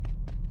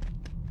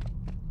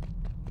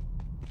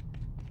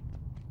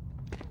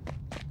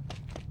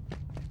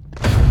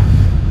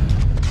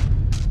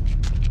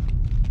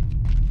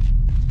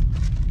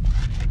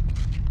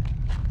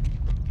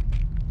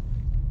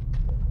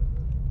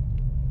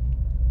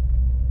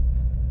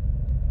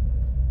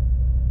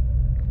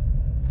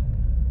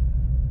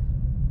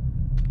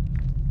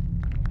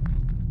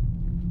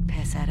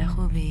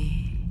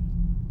خوبی؟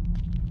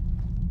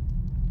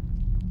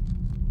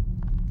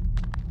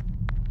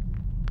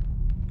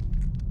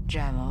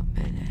 جواب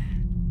بده.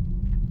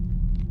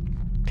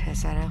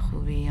 پسر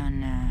خوبی یا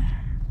نه؟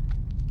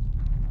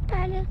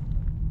 بله.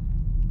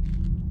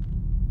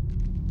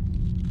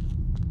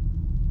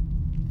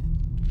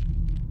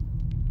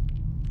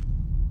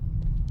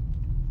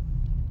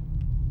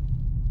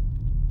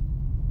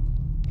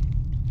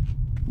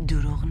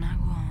 دروغ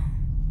نگو.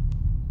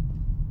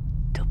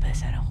 تو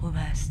پسر خوب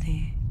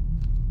هستی؟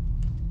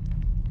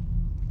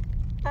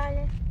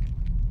 بله.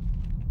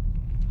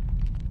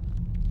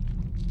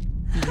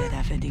 یه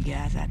دفعه دیگه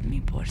ازت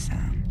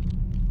میپرسم،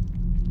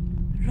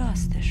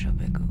 راستشو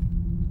بگو.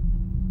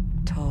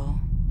 تو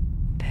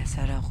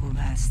پسر خوب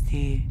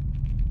هستی؟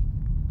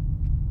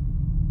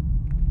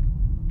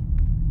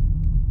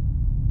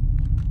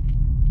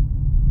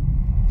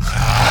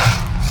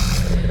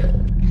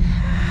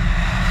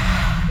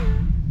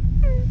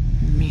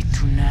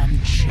 میتونم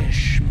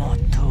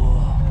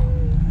چشماتو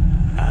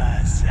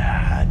از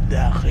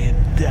حدقه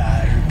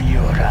در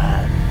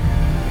بیارم.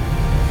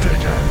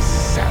 بدن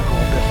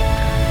سگو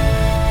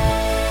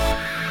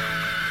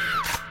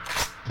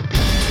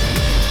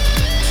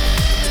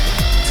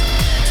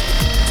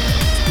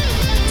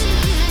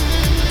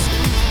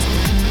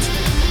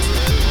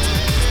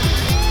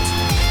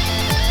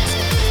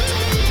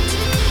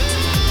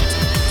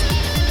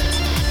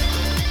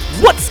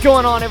What's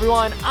going on,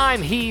 everyone?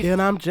 I'm Heath.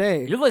 And I'm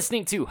Jay. You're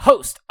listening to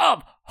Host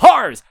of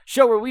Horrors,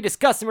 show where we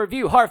discuss and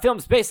review horror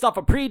films based off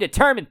of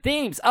predetermined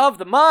themes of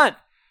the month.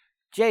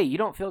 Jay, you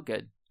don't feel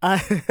good.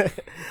 I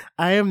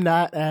am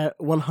not at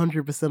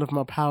 100% of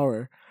my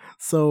power,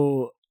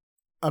 so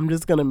I'm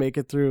just gonna make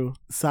it through.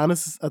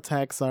 Sinus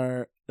attacks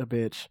are a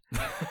bitch.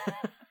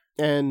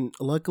 And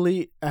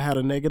luckily, I had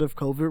a negative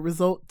COVID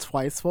result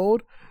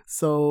twice-fold,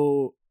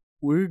 so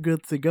we're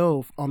good to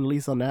go, at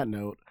least on that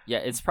note. Yeah,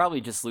 it's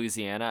probably just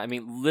Louisiana. I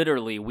mean,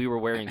 literally, we were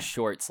wearing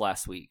shorts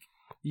last week.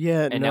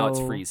 Yeah, and now it's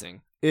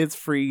freezing. It's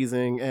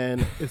freezing,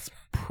 and it's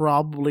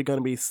probably going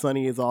to be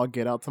sunny as all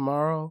get out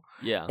tomorrow.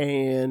 Yeah.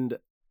 And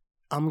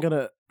I'm going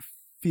to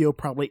feel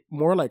probably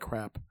more like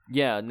crap.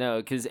 Yeah, no,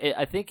 because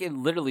I think it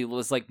literally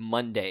was like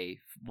Monday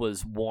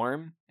was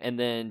warm, and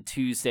then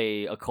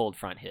Tuesday a cold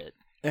front hit.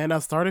 And I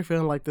started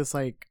feeling like this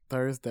like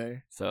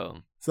Thursday.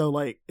 So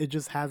like, it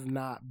just has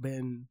not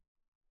been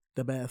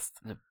the best.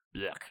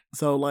 Yuck.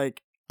 So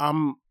like,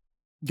 I'm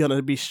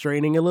gonna be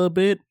straining a little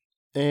bit,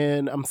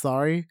 and I'm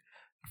sorry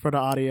for the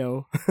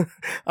audio.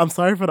 I'm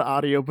sorry for the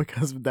audio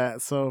because of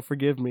that, so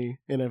forgive me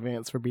in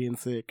advance for being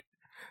sick.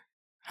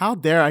 How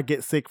dare I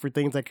get sick for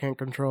things I can't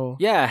control?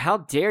 Yeah, how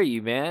dare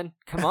you, man?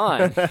 Come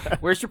on.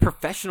 Where's your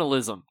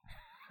professionalism?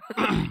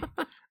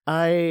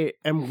 I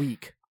am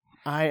weak.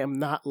 I am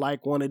not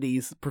like one of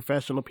these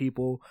professional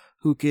people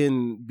who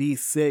can be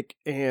sick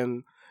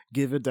and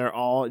give it their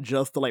all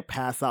just to like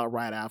pass out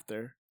right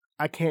after.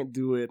 I can't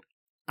do it.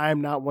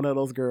 I'm not one of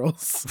those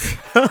girls.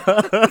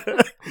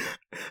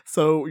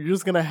 So you're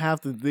just gonna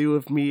have to deal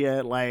with me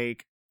at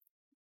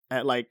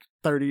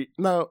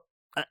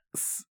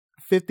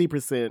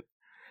 50%,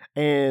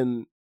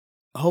 and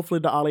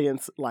hopefully the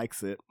audience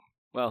likes it.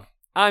 Well,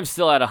 I'm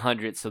still at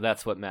 100, so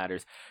that's what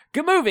matters.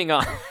 Good, moving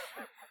on.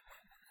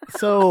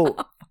 So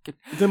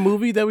the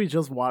movie that we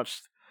just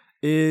watched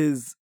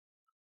is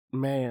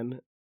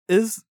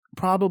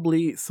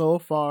probably so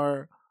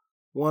far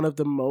one of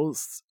the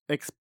most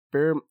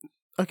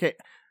Okay,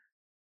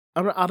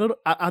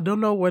 I don't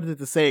know whether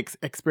to say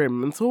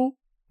experimental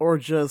or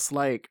just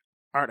like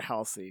art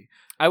housey.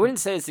 I wouldn't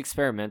say it's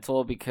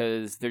experimental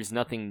because there's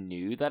nothing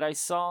new that I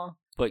saw,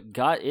 but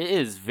God, it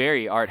is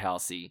very art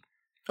housey.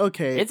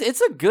 Okay,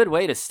 it's a good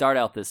way to start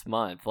out this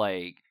month.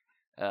 Like,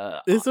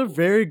 it's a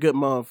very good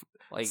month.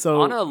 Like,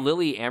 so, Anna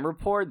Lily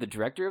Amirpour, the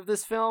director of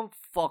this film,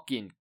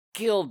 fucking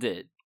killed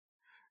it.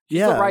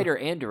 She's the writer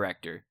and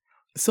director.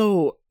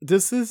 So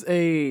this is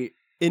a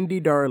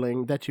indie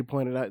darling that you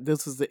pointed out.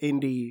 This is the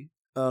indie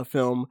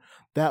film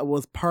that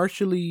was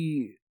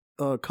partially,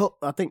 I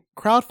think,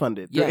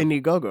 crowdfunded through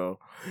Indiegogo,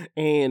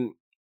 and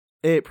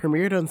it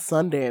premiered on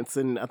Sundance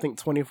in I think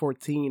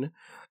 2014.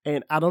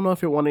 And I don't know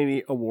if it won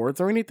any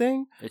awards or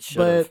anything. It should,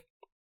 but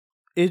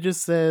it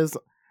just says,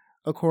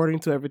 according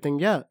to everything,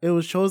 it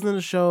was chosen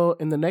to show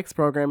in the next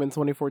program in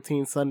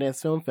 2014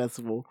 Sundance Film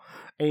Festival,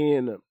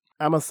 and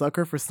I'm a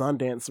sucker for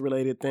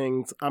Sundance-related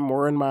things. I'm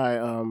wearing my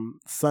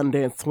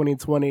Sundance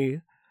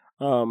 2020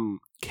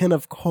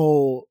 Kenneth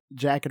Cole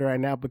jacket right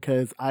now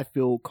because I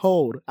feel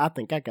cold. I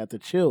think I got the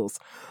chills.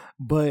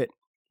 But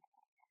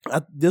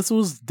this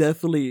was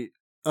definitely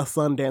a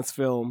Sundance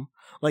film.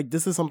 Like,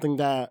 this is something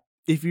that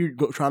if you're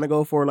trying to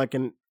go for like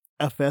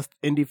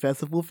indie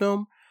festival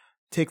film,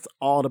 ticks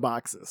all the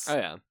boxes. Oh,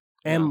 yeah.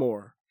 And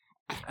more.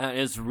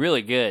 It's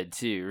really good,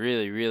 too.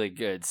 Really, really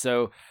good.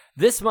 So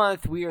this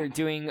month, we are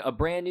doing a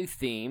brand new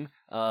theme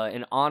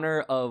in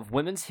honor of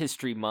Women's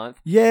History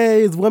Month.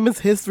 Yay, it's Women's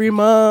History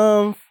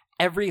Month.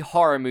 Every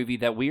horror movie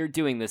that we are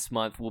doing this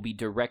month will be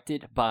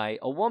directed by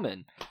a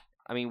woman.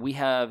 I mean, we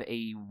have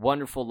a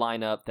wonderful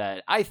lineup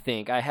that I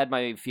think I had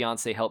my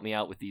fiance help me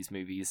out with these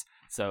movies.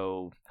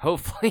 So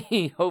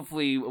hopefully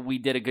we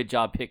did a good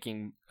job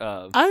picking.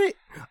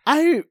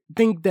 I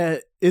think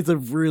that it's a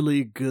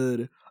really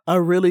good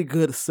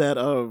set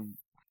of,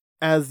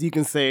 as you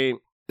can say,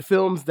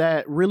 films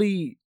that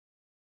really,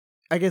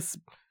 I guess,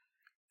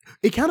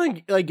 it kind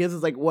of like gives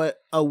us like what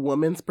a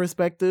woman's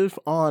perspective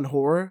on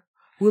horror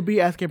would be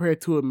as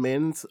compared to a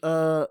men's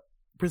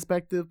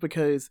perspective,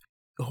 because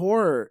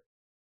horror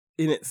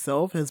in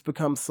itself has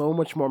become so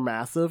much more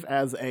massive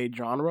as a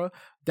genre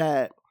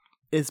that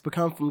it's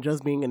become from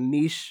just being a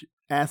niche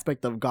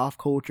aspect of goth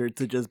culture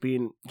to just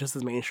being just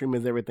as mainstream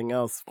as everything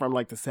else from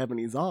like the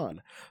 70s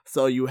on.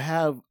 So you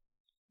have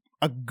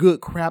a good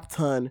crap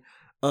ton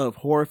of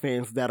horror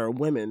fans that are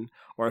women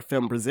or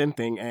film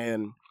presenting,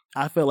 and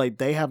I feel like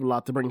they have a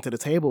lot to bring to the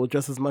table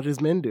just as much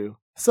as men do.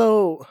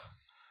 So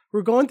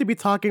we're going to be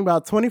talking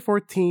about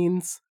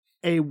 2014's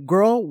A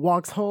Girl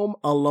Walks Home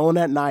Alone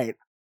at Night.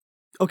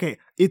 Okay,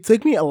 it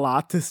took me a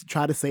lot to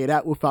try to say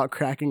that without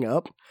cracking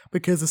up,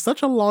 because it's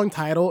such a long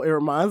title. It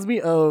reminds me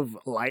of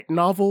light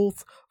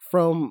novels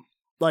from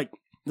like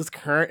this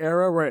current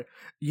era where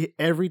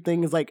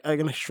everything is like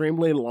an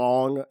extremely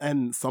long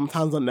and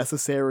sometimes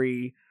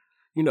unnecessary,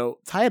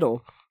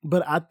 title.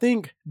 But I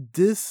think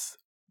this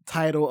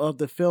title of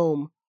the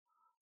film,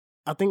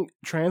 I think,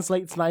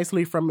 translates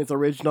nicely from its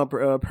original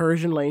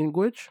Persian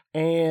language,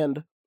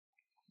 and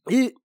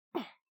it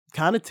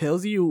kind of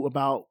tells you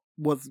about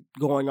what's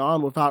going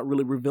on without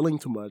really revealing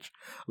too much.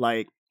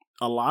 Like,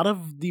 a lot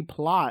of the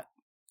plot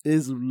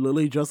is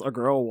literally just a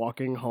girl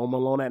walking home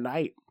alone at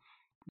night.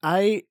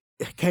 I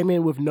came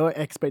in with no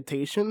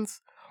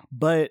expectations,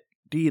 but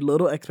the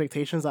little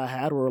expectations I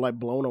had were like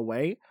blown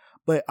away.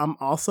 But I'm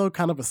also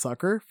kind of a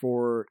sucker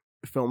for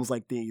films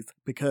like these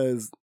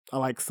because I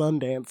like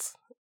Sundance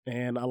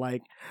and I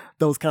like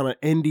those kind of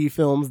indie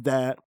films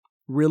that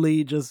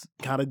really just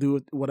kind of do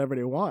whatever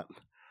they want.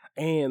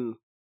 And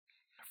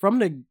from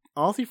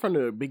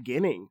the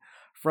beginning,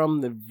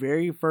 from the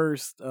very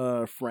first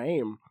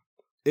frame,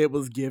 it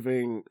was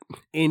giving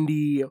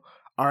indie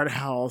art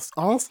house.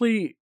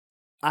 Honestly,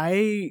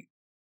 I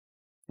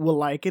will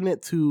liken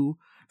it to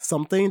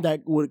something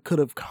that could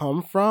have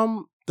come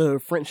from the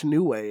French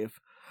New Wave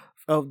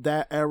of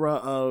that era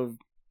of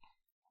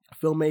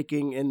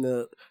filmmaking in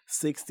the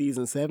 60s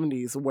and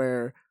 70s,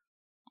 where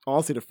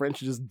honestly the French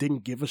just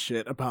didn't give a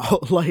shit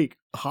about like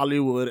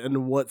Hollywood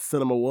and what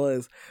cinema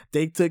was.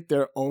 They took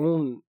their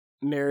own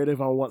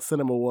narrative on what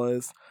cinema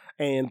was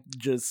and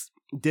just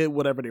did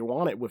whatever they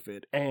wanted with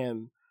it.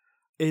 And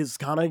it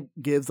kind of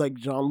gives like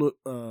Jean-Luc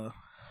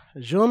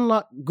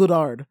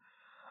Godard,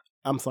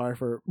 I'm sorry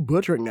for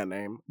butchering that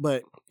name,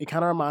 but it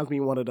kind of reminds me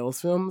of one of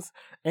those films.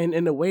 And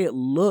in the way it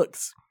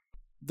looks,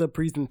 the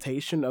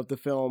presentation of the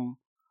film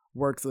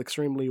works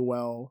extremely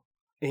well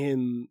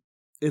in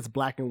its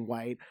black and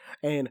white.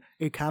 And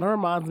it kind of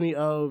reminds me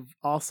of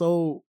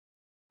also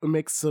a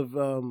mix of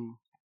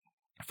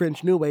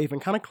French New Wave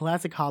and kind of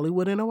classic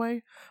Hollywood in a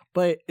way,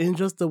 but in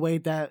just the way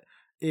that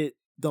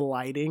the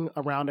lighting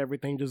around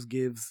everything just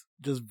gives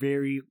just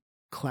very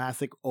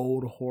classic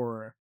old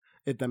horror,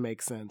 if that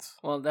makes sense.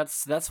 Well,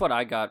 that's what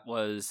I got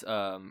was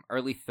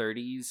early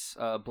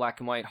 30s black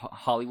and white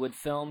Hollywood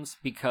films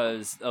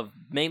because of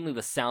mainly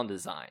the sound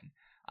design.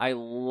 I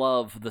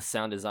love the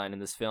sound design in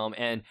this film,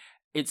 and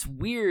it's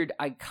weird,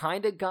 I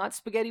kind of got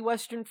spaghetti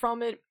western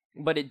from it,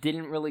 but it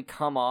didn't really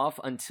come off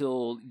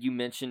until you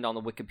mentioned on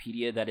the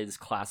Wikipedia that it is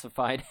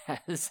classified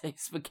as a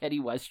spaghetti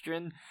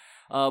western.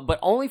 But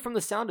only from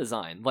the sound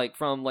design, like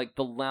from like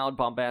the loud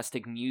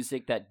bombastic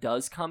music that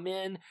does come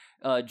in,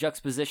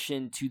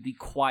 juxtaposition to the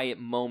quiet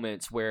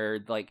moments where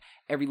like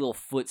every little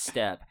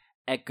footstep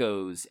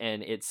echoes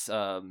and it's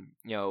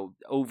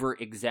over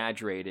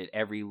exaggerated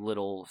every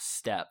little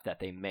step that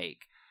they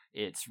make.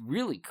 It's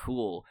really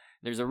cool.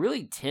 There's a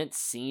really tense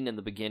scene in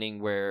the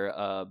beginning where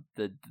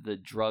the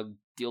drug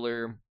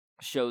dealer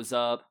shows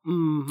up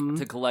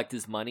to collect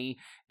his money,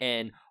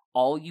 and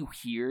all you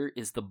hear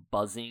is the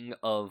buzzing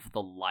of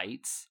the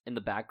lights in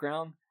the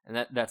background,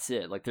 and that's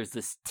it. Like, there's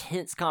this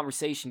tense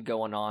conversation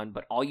going on,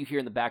 but all you hear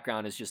in the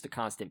background is just a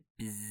constant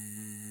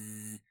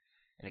bzzz,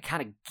 and it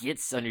kind of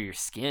gets under your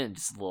skin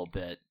just a little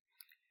bit.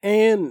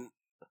 And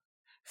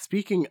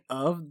speaking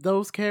of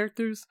those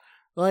characters,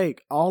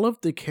 like, all of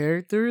the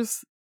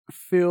characters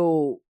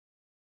feel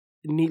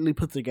neatly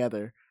put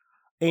together,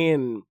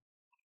 and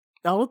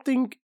I don't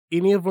think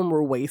any of them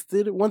were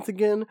wasted. Once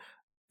again,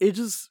 it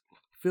just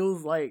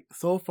feels like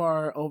so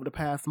far over the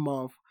past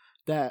month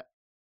that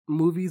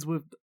movies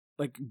with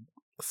like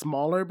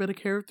smaller bit of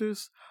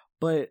characters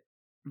but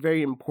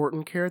very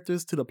important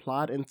characters to the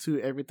plot and to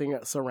everything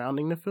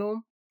surrounding the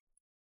film,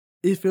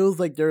 it feels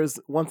like there's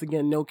once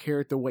again no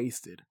character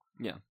wasted.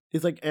 Yeah,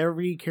 it's like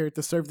every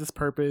character served its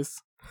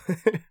purpose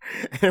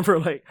and were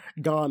like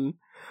gone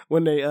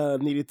when they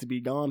needed to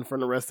be gone from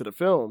the rest of the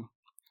film.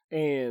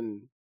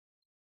 And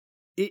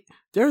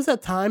there's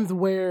at times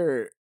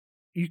where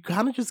you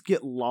kind of just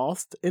get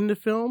lost in the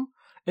film,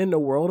 in the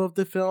world of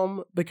the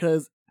film,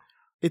 because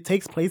it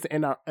takes place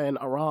in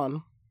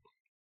Iran,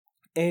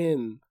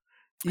 And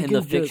you in can the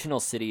just, fictional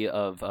city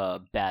of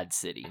Bad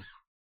City.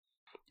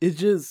 it's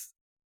just,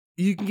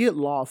 you can get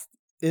lost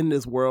in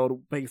this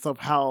world based off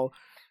how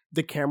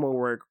the camera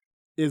work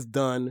is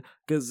done,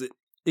 because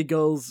it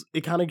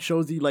kind of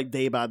shows you like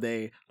day by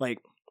day, like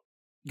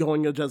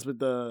going just with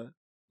the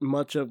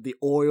much of the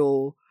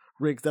oil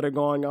rigs that are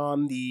going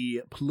on,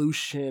 the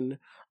pollution,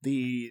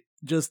 the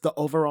just the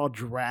overall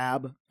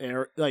drab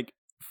air like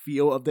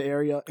feel of the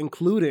area,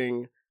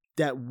 including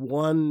that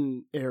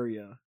one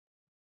area.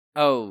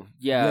 Oh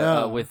yeah,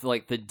 Yeah. with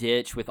like the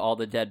ditch with all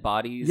the dead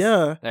bodies.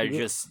 Yeah. They're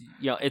just,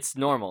 it's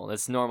normal.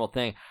 It's a normal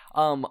thing.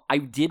 I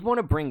did want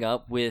to bring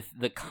up with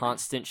the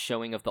constant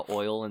showing of the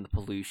oil and the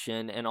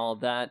pollution and all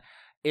that.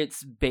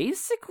 It's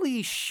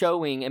basically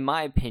showing, in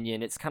my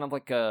opinion, it's kind of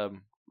like a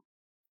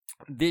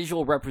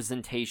visual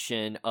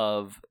representation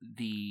of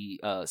the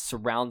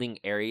surrounding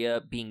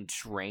area being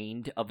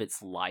drained of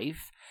its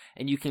life,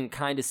 and you can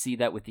kind of see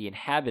that with the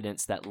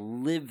inhabitants that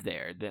live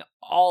there, that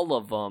all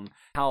of them,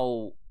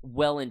 how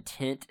well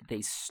intent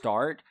they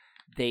start,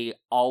 they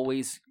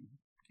always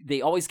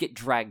get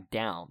dragged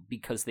down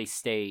because they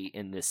stay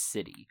in this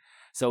city.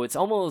 So it's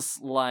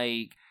almost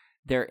like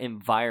their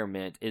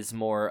environment is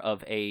more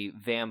of a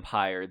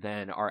vampire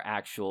than our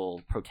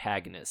actual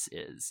protagonist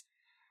is.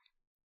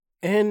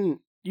 And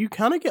you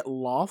kind of get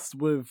lost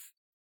with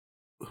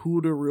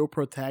who the real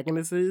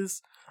protagonist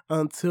is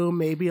until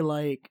maybe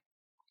like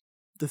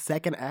the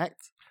second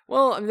act.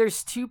 Well, I mean,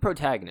 there's two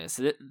protagonists.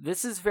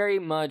 This is very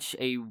much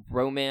a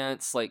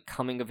romance, like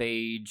coming of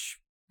age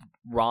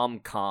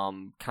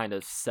rom-com kind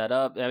of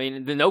setup. I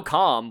mean, no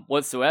com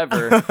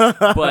whatsoever,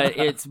 but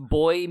it's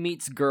boy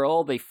meets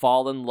girl, they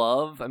fall in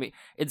love. I mean,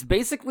 it's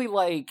basically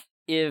like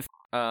if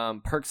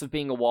Perks of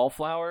Being a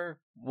Wallflower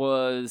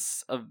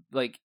was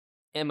like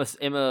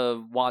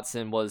Emma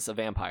Watson was a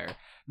vampire.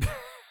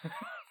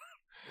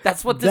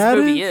 That's what this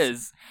movie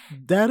is.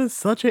 That is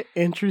such an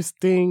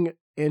interesting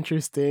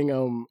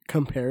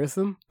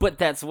comparison. But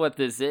that's what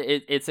this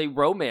is. It's a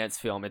romance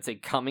film. It's a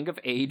coming of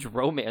age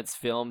romance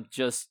film.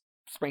 Just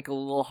sprinkle a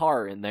little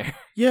horror in there.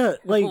 Yeah,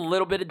 like a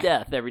little bit of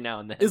death every now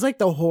and then. It's like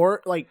the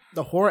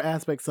horror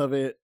aspects of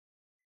it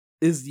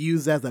is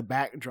used as a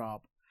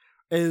backdrop,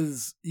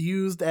 is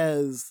used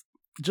as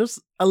just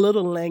a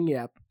little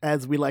lagniappe,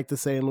 as we like to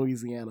say in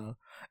Louisiana.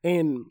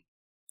 And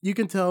you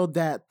can tell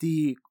that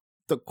the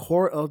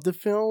core of the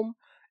film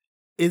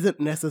isn't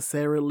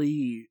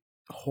necessarily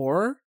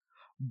horror,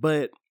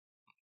 but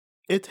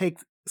it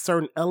takes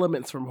certain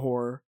elements from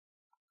horror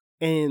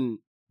and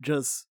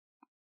just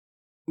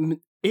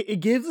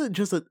it gives it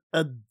just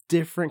a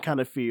different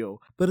kind of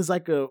feel. But it's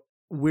like a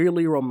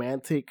weirdly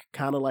romantic,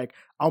 kind of like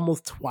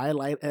almost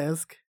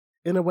Twilight-esque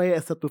in a way,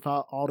 except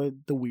without all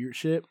the weird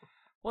shit.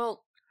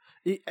 Well,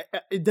 it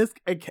just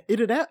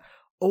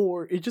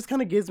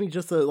kind of gives me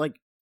just a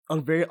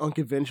very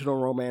unconventional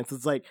romance.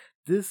 It's like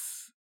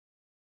this.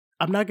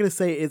 I'm not gonna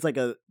say it's like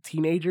a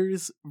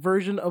teenager's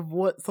version of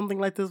what something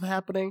like this is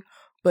happening,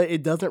 but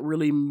it doesn't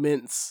really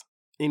mince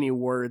any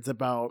words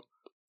about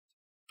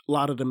a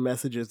lot of the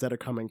messages that are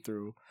coming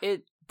through.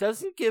 It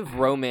doesn't give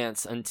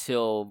romance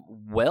until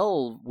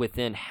well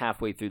within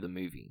halfway through the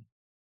movie.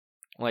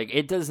 Like,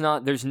 it does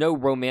not. There's no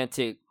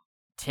romantic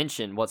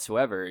tension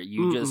whatsoever.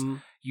 You just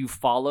you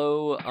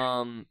follow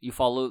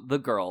the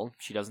girl.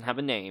 She doesn't have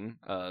a name.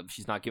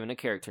 She's not given a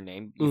character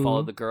name. You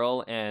follow the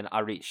girl and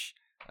Arash.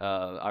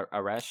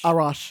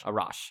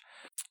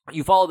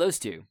 You follow those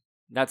two.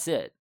 That's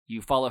it.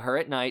 You follow her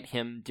at night,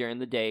 him during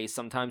the day.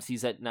 Sometimes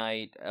he's at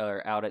night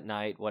or out at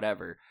night,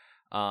 whatever.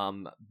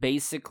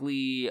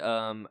 Basically,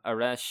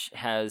 Arash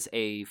has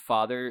a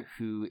father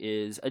who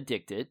is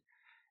addicted,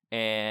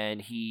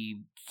 and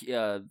he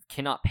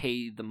cannot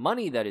pay the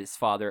money that his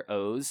father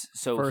owes.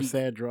 So for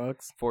said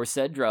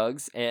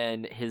drugs,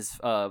 and his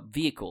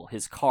vehicle,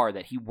 his car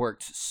that he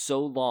worked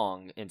so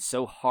long and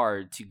so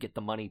hard to get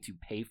the money to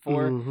pay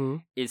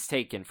for, is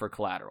taken for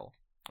collateral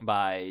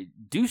by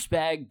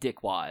douchebag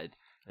Dickwad.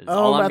 Is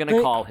all I'm going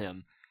to call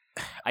him.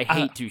 I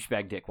hate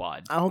douchebag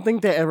Dickwad. I don't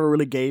think they ever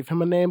really gave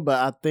him a name, but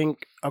I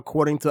think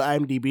according to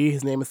IMDb,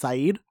 his name is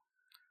Saeed.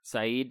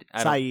 Saeed?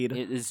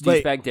 It's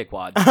douchebag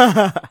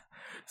Dickwad.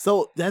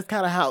 So that's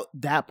kind of how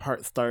that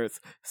part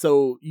starts.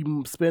 So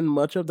you spend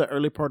much of the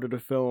early part of the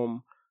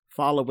film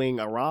following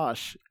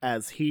Arash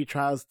as he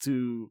tries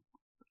to.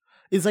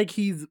 It's like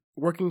he's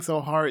working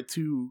so hard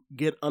to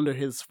get under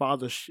his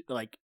father's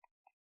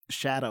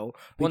shadow.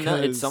 Well, no,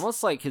 it's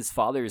almost like his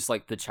father is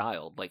like the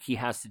child. Like, he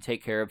has to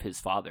take care of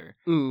his father.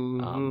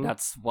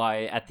 That's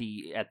why at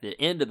the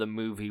end of the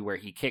movie where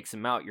he kicks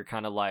him out, you're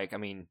kind of like, I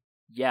mean,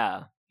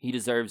 yeah, he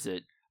deserves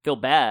it. Feel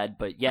bad,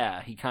 but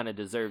yeah, he kind of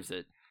deserves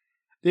it.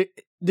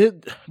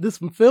 This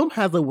film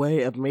has a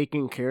way of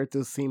making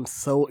characters seem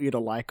so either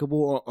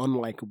likable or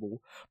unlikable.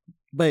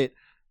 But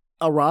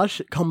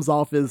Arash comes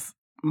off as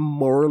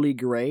morally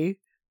gray,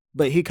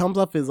 but he comes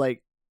off as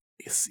like,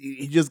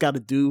 he just got to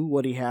do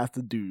what he has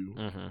to do.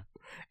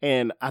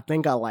 And I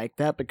think I like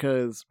that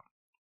because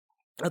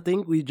I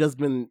think we've just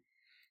been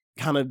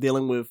kind of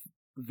dealing with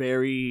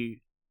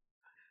very,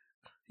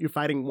 you're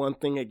fighting one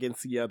thing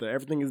against the other.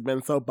 Everything has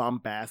been so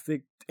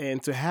bombastic,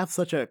 and to have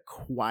such a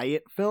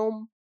quiet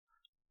film,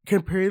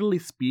 comparatively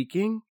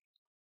speaking,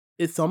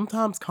 it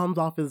sometimes comes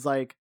off as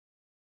like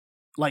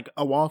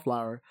a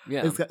wallflower.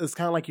 Yeah. It's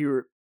kind of like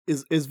it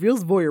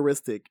feels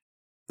voyeuristic.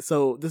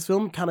 So this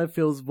film kind of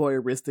feels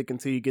voyeuristic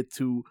until you get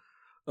to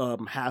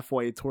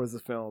halfway towards the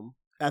film.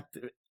 I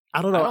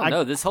don't know. I don't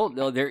know. This whole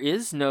there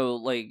is no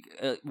like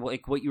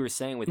what you were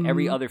saying with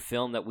every other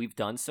film that we've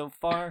done so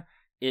far.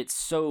 It's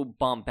so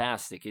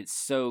bombastic. It's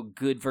so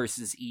good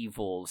versus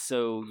evil.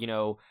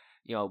 So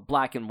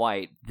black and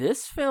white.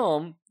 This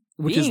film,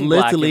 which being is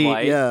literally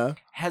black and white,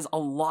 has a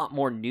lot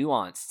more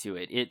nuance to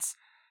it.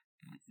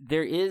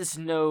 There is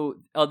no,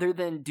 other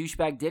than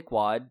douchebag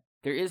dickwad,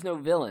 there is no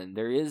villain.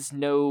 There is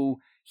no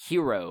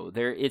hero.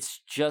 It's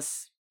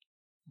just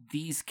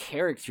these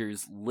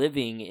characters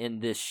living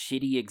in this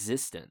shitty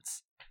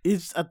existence.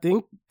 I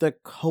think the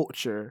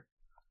culture,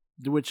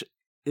 which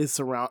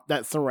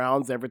that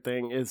surrounds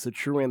everything, is the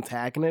true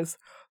antagonist,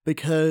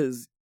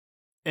 because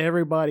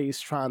everybody's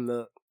trying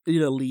to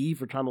either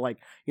leave or trying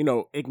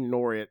to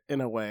ignore it in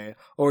a way,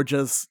 or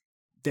just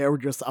they were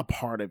just a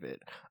part of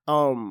it.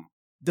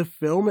 The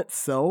film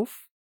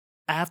itself,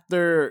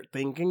 after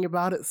thinking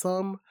about it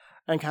some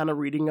and kind of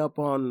reading up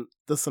on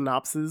the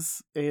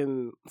synopsis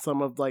and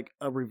some of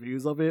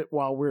reviews of it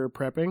while we were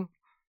prepping,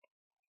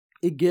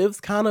 it gives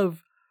kind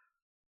of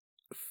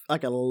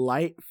like a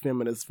light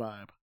feminist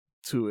vibe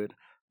to it.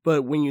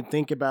 But when you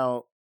think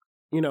about,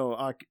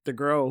 the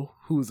girl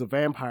who's a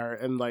vampire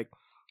and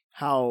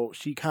how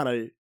she kind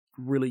of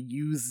really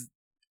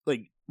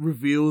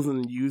reveals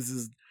and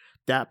uses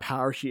that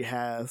power she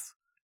has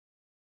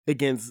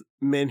against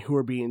men who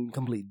are being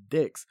complete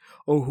dicks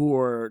or who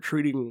are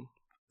treating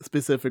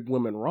specific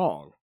women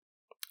wrong.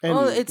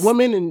 And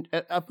women, and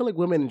I feel like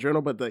women in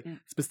general, but the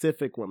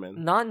specific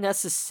women. Not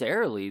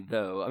necessarily,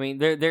 though. I mean,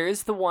 there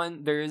is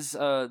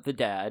the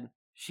dad.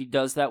 She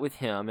does that with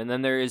him, and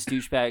then there is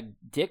douchebag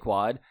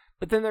dickwad,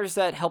 but then there's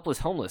that helpless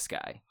homeless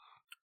guy.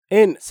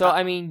 And so,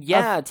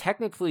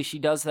 technically she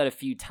does that a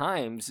few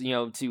times,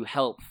 to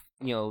help,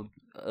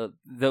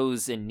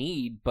 those in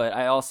need, but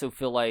I also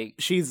feel like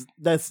she's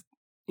a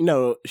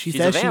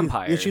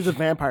vampire. She's a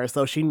vampire,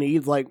 so she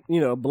needs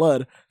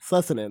blood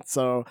sustenance.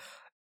 So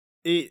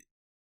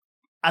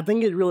I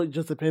think it really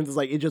just depends. It's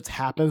it just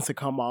happens to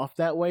come off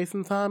that way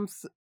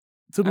sometimes.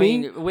 To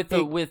me, with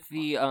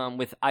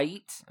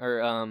Ait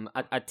or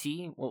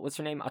Ati, what's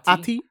her name?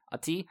 Ati.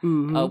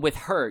 Mm-hmm. With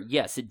her,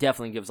 yes, it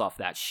definitely gives off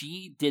that.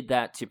 She did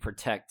that to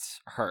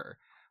protect her.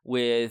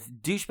 With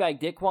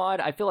douchebag dickwad,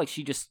 I feel like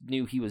she just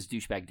knew he was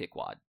douchebag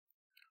dickwad.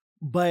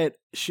 But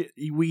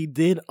we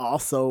did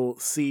also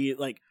see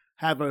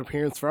have an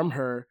appearance from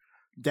her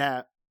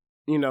that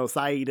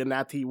Saeed and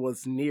Ati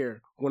was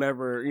near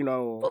whenever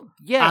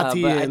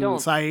Ati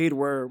and Saeed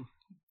were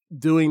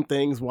doing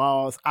things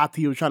while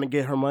Ati was trying to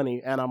get her money,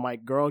 and I'm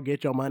like, girl,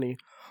 get your money.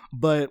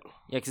 But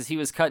yeah, because he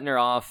was cutting her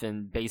off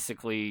and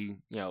basically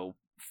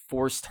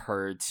forced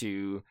her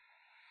to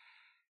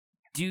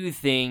do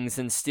things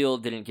and still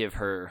didn't give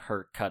her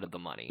her cut of the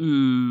money.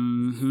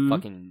 Mm-hmm.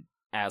 Fucking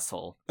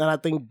asshole. And I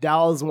think that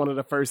was one of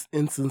the first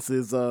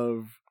instances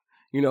of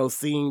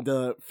seeing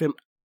the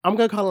I'm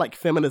gonna call it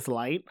feminist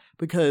light,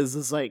 because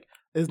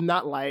it's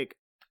not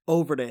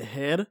over the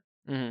head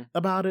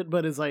about it,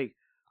 but it's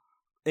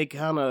it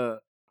kind of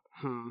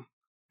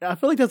I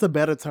feel like that's a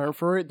better term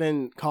for it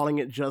than calling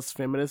it just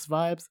feminist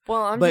vibes.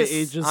 Well, I'm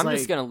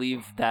just gonna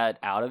leave that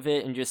out of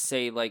it and just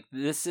say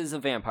this is a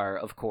vampire,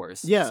 of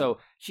course. Yeah. So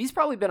she's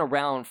probably been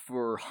around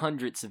for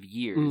hundreds of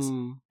years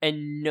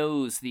and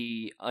knows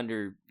the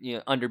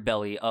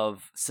underbelly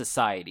of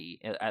society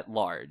at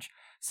large.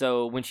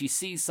 So when she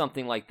sees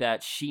something like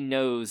that, she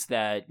knows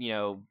that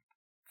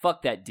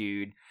fuck that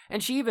dude.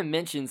 And she even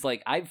mentions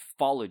I've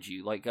followed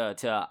you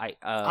to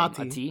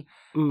Ati.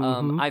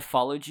 I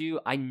followed you.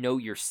 I know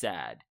you're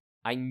sad.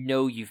 I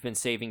know you've been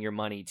saving your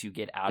money to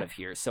get out of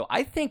here. So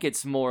I think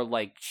it's more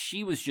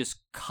she was just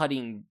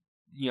cutting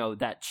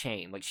that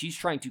chain. She's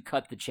trying to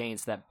cut the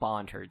chains that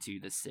bond her to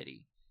the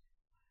city.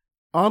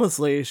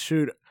 Honestly,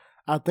 shoot,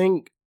 I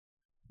think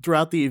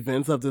throughout the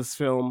events of this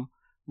film,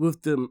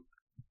 with the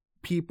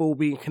people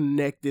being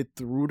connected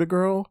through the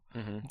girl,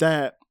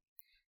 that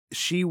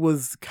she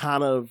was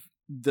kind of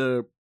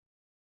the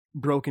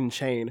broken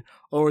chain,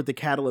 or the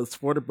catalyst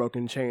for the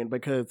broken chain,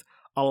 because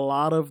a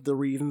lot of the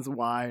reasons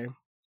why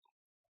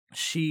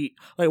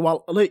a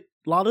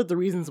lot of the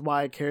reasons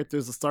why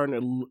characters are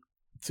starting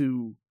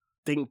to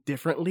think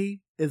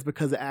differently is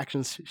because of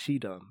actions she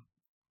done.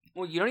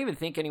 Well, you don't even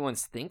think anyone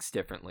thinks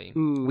differently.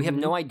 Mm-hmm. We have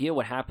no idea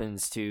what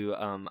happens to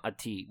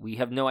Ati. We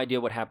have no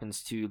idea what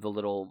happens to the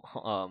little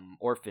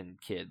orphan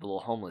kid, the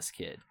little homeless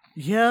kid.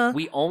 Yeah.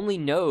 We only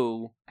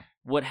know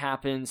what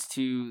happens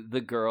to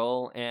the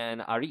girl and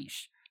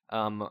Arash.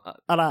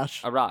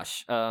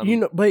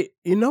 But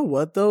you know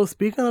what though?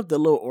 Speaking of the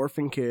little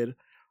orphan kid,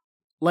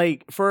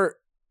 for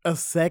a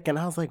second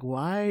I was like,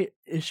 why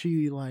is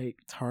she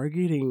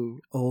targeting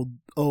old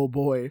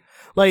boy?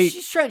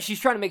 She's trying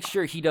to make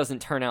sure he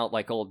doesn't turn out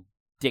like old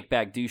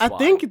dickbag douchewad. I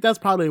think that's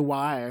probably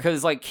why.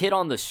 Because like Kid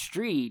on the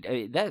Street, I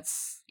mean,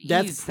 that's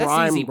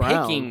prime easy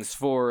ground. pickings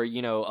for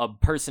a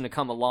person to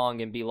come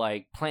along and be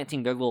like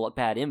planting their little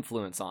bad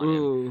influence on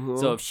him. Mhm.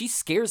 So if she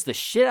scares the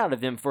shit out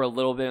of him for a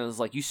little bit and is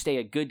like, "You stay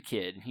a good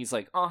kid," and he's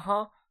like,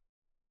 "Uh-huh."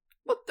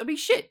 Well, I mean,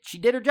 shit, she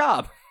did her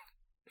job.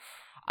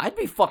 I'd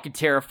be fucking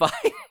terrified.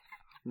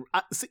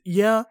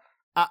 Yeah,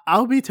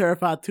 I'll be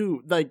terrified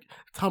too. Like,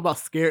 talking about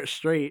scared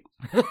straight.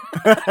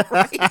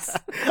 Right?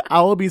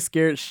 I will be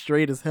scared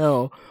straight as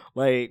hell.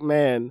 Like,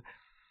 man,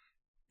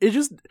 there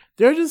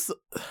are just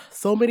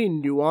so many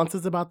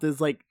nuances about this.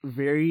 Like,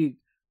 very.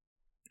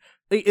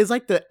 It's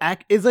like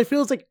it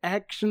feels like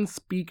actions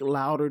speak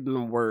louder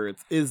than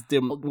words. Is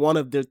one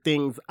of the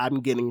things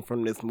I'm getting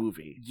from this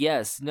movie?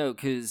 Yes, no,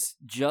 because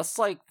just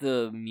like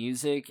the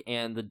music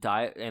and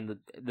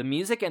the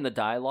music and the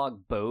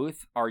dialogue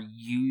both are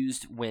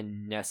used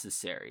when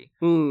necessary.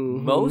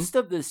 Mhm. Most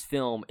of this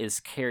film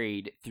is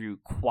carried through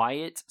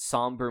quiet,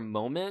 somber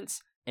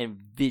moments and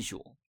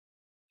visual.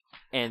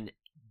 And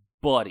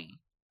buddy,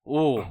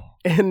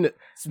 and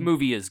this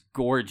movie is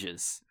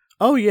gorgeous.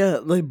 oh yeah,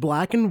 like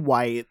black and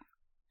white.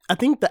 I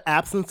think the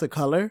absence of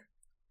color,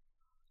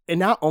 it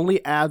not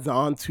only adds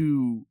on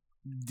to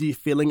the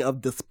feeling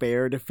of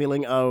despair, the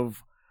feeling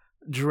of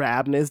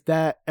drabness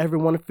that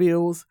everyone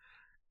feels.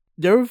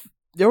 There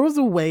was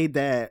a way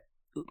that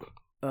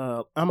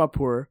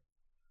Amirpour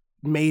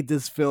made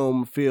this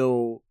film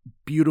feel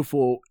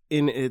beautiful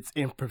in its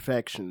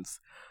imperfections,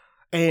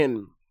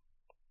 and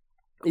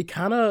it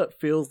kind of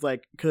feels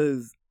like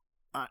because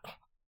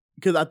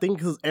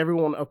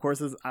everyone, of course,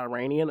 is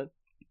Iranian,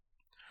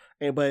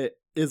 but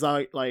is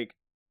like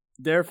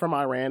they're from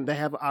Iran.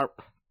 They're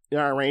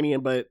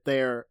Iranian, but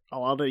a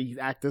lot of these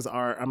actors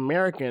are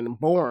American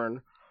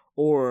born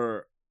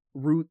or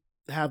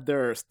have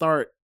their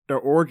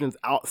origins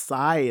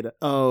outside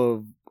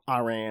of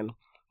Iran,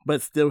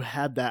 but still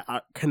have that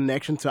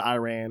connection to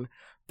Iran.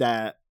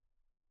 That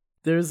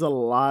there's a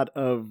lot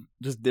of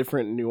just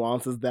different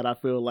nuances that I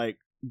feel like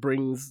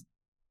brings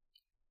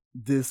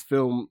this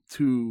film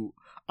to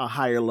a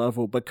higher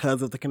level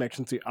because of the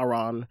connection to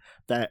Iran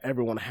that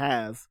everyone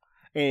has.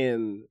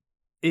 And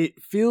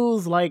it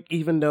feels like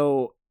even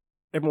though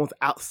everyone's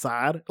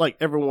outside, like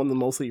everyone's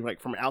mostly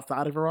like from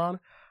outside of Iran,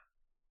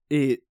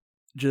 it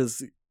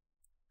just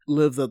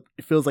it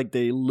feels like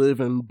they live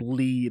and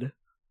bleed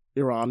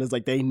Iran. It's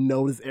like they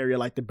know this area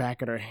like the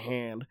back of their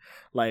hand.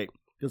 Like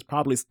there's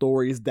probably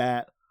stories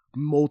that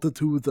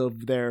multitudes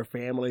of their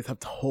families have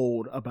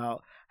told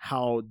about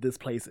how this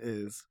place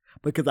is.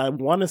 Because I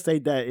want to say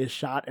that it's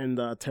shot in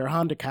the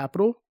Tehran, the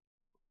capital.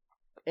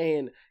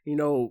 And,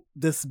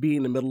 this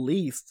being the Middle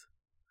East,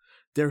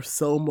 there's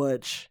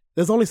only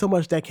so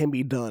much that can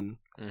be done.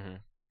 Mm-hmm.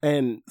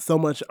 And so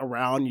much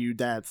around you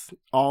that's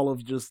all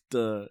of just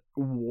the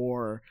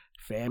war,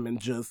 famine,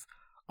 just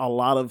a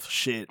lot of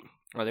shit.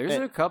 Well, there's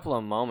a couple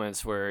of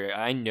moments where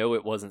I know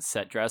it wasn't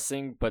set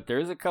dressing, but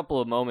there's a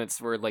couple of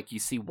moments where like you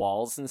see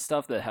walls and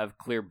stuff that have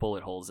clear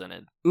bullet holes in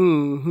it.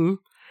 Mm-hmm.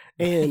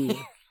 And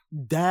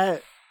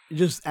that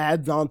just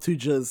adds on to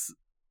just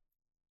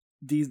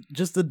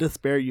the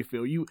despair you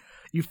feel. You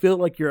feel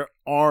like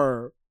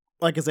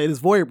like I said, it's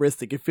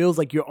voyeuristic. It feels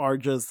like you are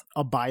just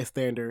a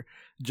bystander,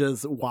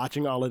 just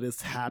watching all of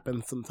this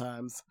happen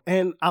sometimes.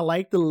 And I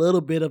like the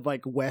little bit of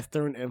like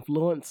Western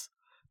influence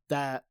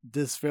that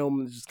this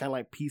film just kind of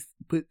like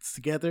puts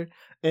together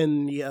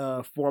in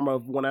the form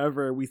of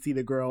whenever we see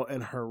the girl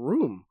in her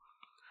room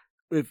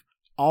with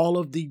all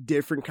of the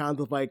different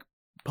kinds of like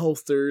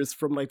posters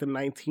from like the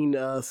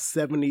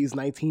 1970s,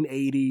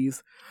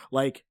 1980s,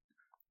 like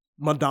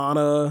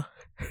Madonna,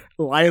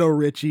 Lionel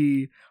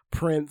Richie,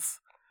 Prince.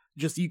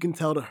 Just you can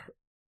tell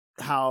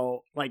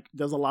how like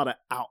there's a lot of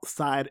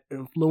outside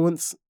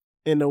influence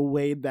in the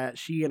way that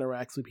she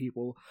interacts with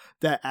people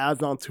that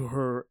adds on to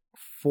her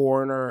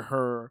foreigner,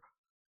 her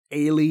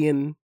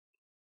alien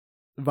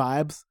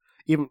vibes.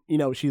 Even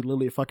she's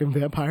literally a fucking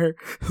vampire.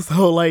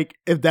 So like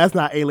if that's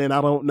not alien,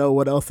 I don't know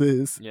what else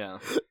is. Yeah.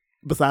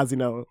 Besides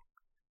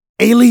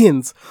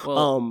aliens.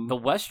 Well, the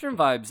Western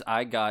vibes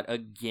I got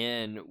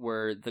again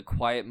were the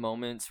quiet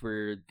moments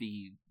where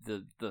the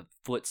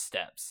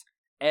footsteps.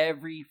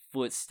 Every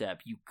footstep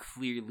you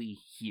clearly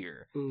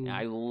hear. And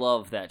I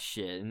love that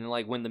shit. And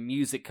like when the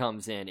music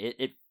comes in,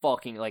 it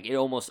fucking like it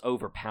almost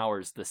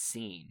overpowers the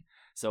scene.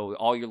 So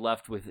all you're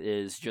left with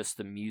is just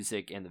the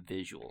music and the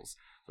visuals.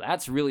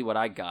 That's really what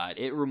I got.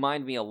 It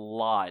reminded me a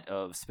lot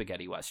of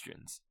spaghetti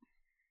westerns.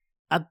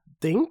 I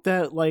think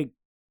that like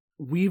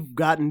we've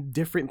gotten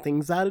different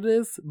things out of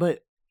this,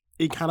 but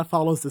it kind of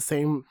follows the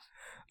same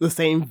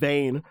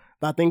vein.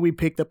 But I think we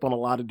picked up on a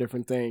lot of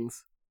different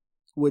things,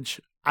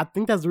 which I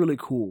think that's really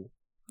cool.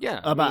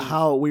 Yeah. About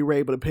how we were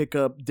able to pick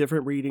up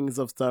different readings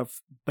of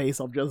stuff based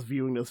off just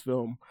viewing this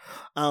film.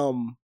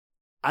 One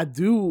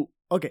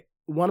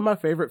of my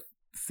favorite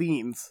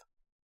scenes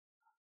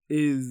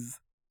is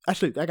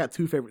actually I got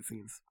two favorite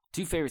scenes.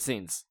 Two favorite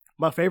scenes.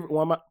 My favorite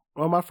one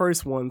of my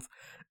first ones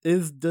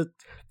is the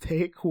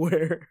take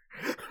where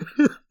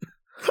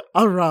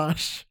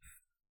Arash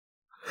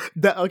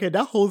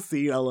That whole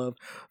scene I love.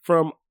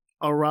 From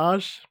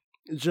Arash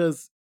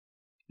just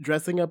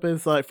dressing up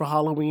as like for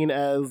Halloween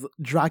as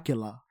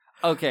Dracula.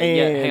 Okay,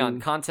 yeah, hang on.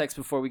 And- Context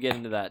before we get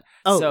into that.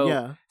 Oh,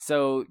 yeah.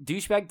 So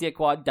douchebag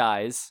dickwad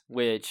dies,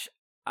 which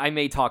I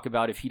may talk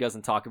about if he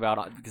doesn't talk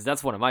about it, because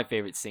that's one of my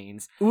favorite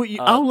scenes. Well,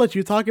 I'll let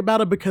you talk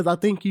about it because I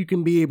think you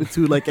can be able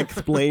to like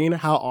explain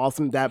how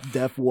awesome that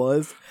death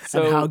was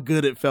So- and how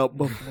good it felt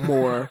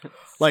before.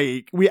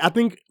 Like I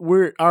think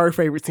our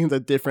favorite scenes are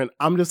different.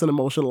 I'm just an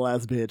emotional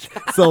ass bitch,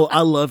 so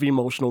I love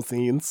emotional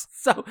scenes.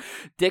 So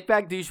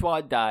dickbag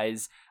douchewad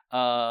dies.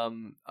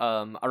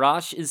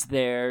 Arash is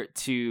there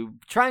to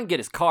try and get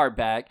his car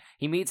back.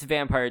 He meets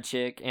Vampire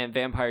Chick, and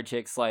Vampire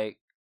Chick's like,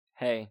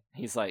 "Hey,"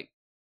 he's like,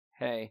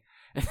 "Hey."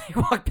 And they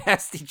walk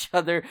past each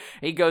other.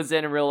 He goes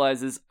in and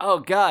realizes, oh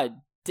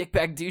god,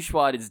 dickbag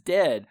douchewad is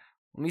dead.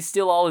 Let me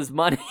steal all his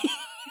money.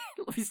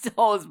 Let me steal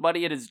all his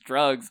money and his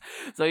drugs.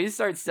 So he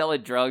starts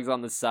selling drugs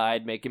on the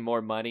side, making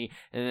more money,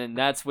 and then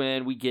that's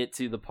when we get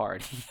to the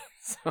party.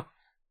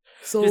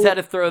 So just had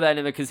to throw that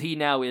in there because he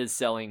now is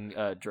selling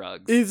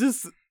drugs. It's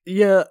just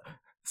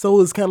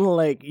so it's kind of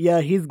like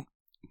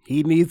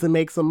he needs to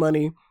make some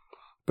money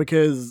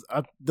because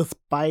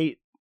despite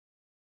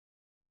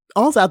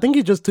also I think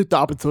he just took the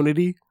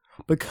opportunity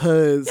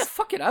because Yeah,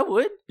 fuck it, I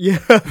would. Yeah,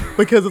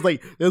 because it's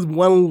like there's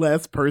one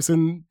less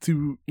person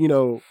to,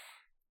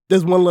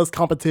 there's one less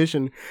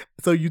competition.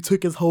 So you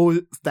took his whole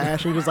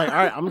stash and just like, all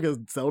right, I'm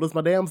going to sell this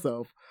my damn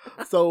self.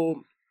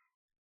 So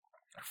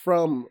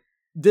from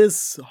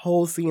this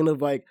whole scene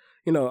of like,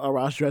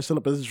 Arash dressing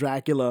up as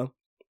Dracula,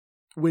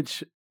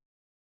 which,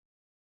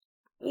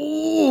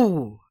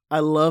 I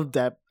love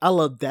that. I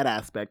love that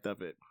aspect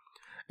of it.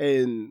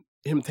 And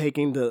him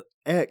taking the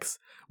X,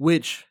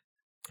 which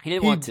He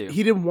didn't want to.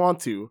 He didn't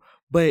want to,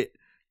 but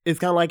it's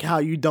kind of like how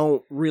you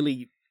don't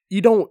do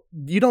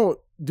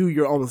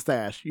your own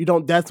stash. You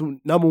don't. That's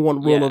number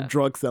one rule of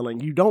drug selling.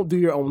 You don't do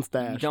your own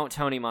stash. You don't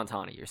Tony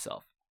Montana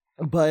yourself.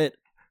 But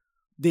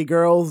the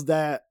girls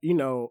that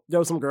there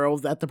were some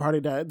girls at the party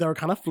that they were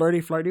kind of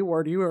flirty,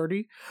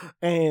 wordy,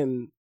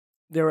 and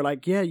they were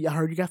like, "Yeah, I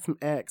heard you got some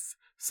X."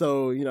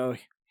 So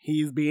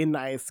he's being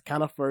nice,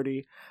 kind of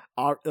flirty,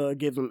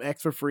 gives them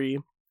X for free,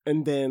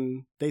 and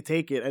then they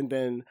take it, and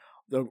then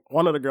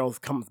one of the girls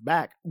comes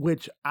back,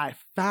 which I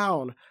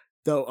found.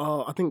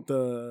 Though I think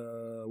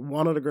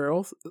one of the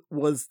girls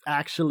was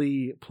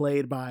actually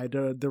played by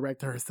the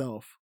director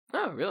herself.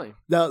 Oh, really?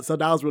 So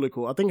that was really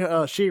cool. I think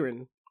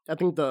Sheeran. I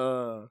think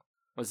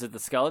was it the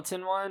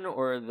skeleton one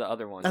or the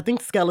other one? I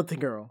think Skeleton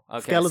Girl.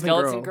 Okay,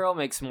 Skeleton Girl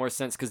makes more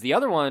sense because the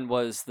other one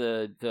was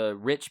the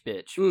rich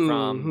bitch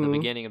from the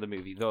beginning of the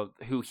movie,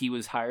 who he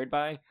was hired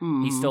by.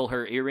 Mm-hmm. He stole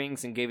her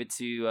earrings and gave it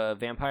to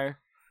Vampire.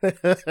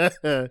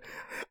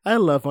 I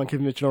love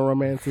unconventional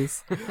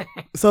romances.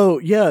 So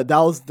yeah, that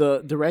was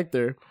the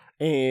director,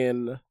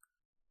 and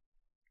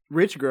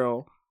Rich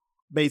Girl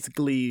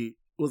basically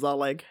was all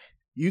like,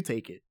 "You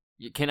take it.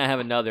 Can I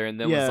have another?" And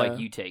then was like,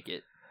 "You take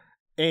it."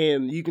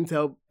 And you can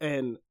tell,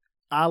 and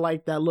I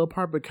like that little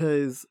part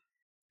because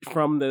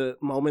from the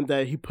moment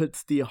that he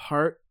puts the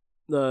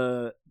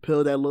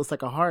pill that looks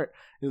like a heart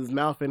in his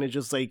mouth, and it's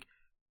just like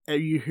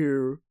you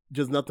hear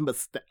just nothing but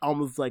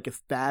almost like a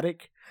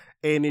static,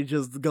 and it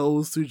just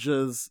goes to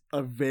just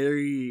a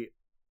very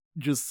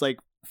just like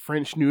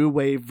French New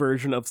Wave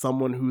version of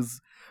someone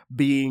who's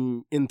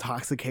being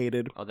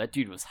intoxicated. Oh, that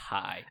dude was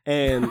high.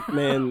 And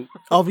man,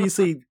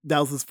 obviously that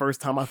was his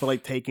first time I feel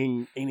like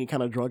taking any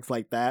kind of drugs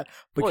like that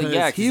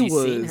because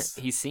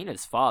he's seen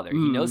his father. He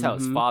knows how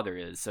his father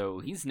is, so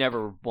he's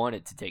never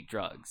wanted to take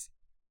drugs.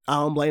 I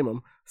don't blame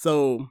him.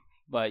 So,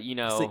 but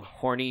horniness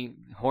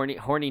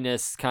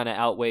kind of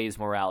outweighs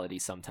morality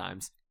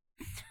sometimes.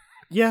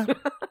 Yeah.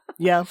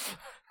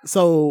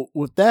 So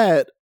with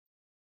that,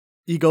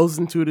 he goes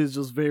into this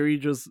just very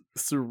just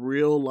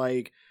surreal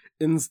like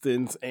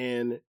instance,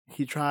 and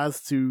he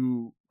tries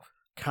to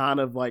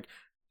kind of like,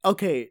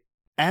 okay,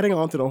 adding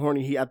on to the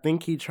horny, I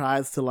think he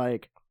tries to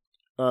like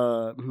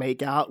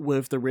make out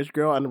with the rich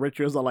girl, and the rich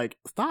girls are like,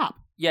 stop.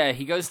 Yeah,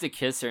 he goes to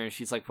kiss her, and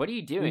she's like, what are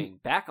you doing?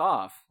 Back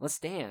off. Let's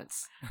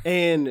dance.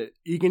 And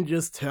you can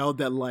just tell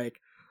that like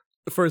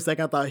for a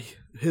second I thought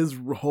his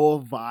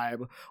whole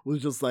vibe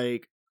was just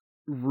like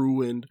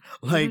ruined.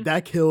 Like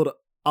that killed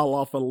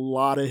off a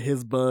lot of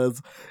his buzz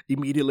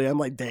immediately. I'm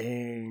like,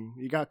 dang,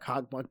 you got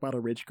cockblocked by the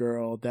rich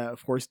girl that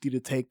forced you to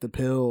take the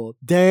pill.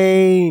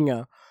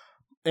 Dang.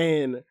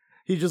 And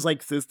he just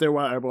like sits there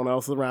while everyone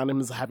else around him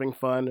is having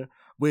fun,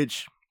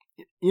 which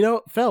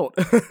felt.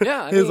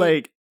 Yeah, it's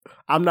like,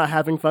 I'm not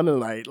having fun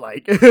tonight.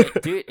 Like,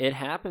 dude, it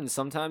happens.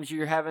 Sometimes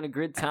you're having a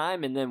good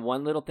time, and then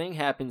one little thing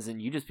happens,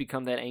 and you just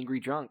become that angry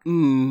drunk.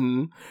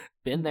 Mm-hmm.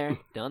 Been there,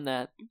 done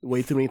that.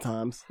 Way too many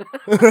times.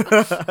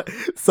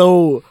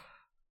 So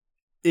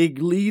it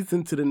leads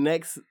into the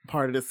next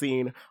part of the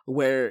scene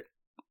where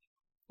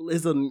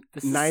there's a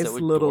nice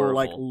little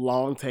like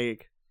long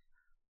take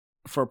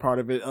for part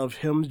of it of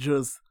him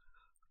just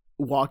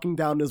walking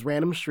down this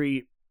random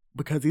street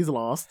because he's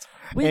lost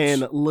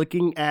and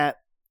looking at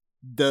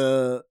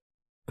the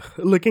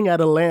looking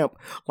at a lamp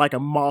like a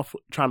moth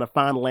trying to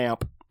find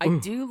lamp. I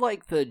do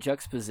like the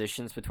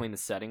juxtapositions between the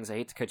settings. I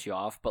hate to cut you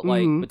off, but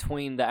like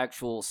between the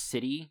actual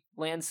city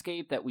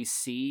landscape that we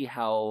see,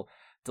 how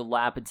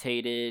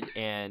dilapidated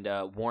and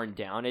worn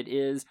down it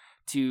is,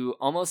 to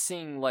almost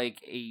seeing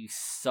like a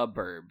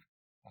suburb.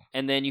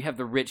 And then you have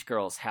the rich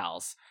girl's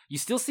house. You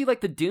still see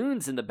like the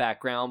dunes in the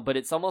background, but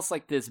it's almost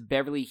like this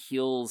Beverly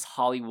Hills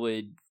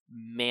Hollywood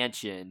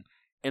mansion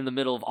in the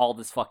middle of all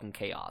this fucking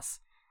chaos.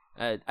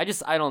 I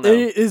don't know.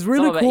 It's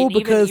really cool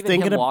because even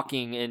thinking him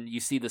walking and you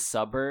see the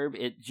suburb,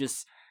 it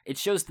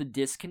shows the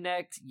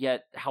disconnect,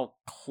 yet how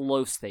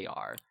close they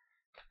are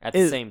at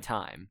the same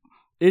time.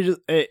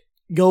 It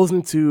goes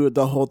into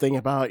the whole thing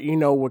about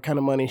what kind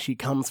of money she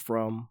comes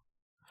from,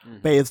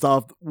 based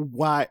off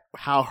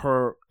how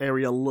her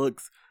area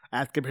looks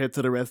as compared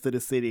to the rest of the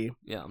city.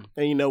 Yeah,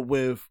 and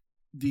with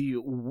the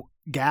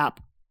gap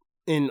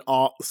in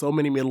so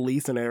many Middle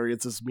Eastern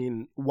areas just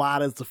being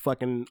wide as the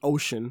fucking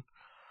ocean.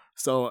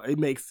 So it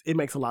makes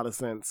a lot of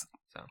sense.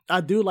 So.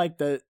 I do like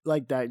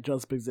that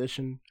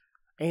juxtaposition,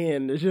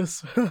 and it's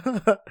just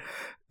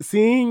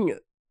seeing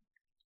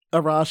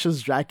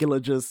Arash's Dracula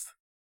just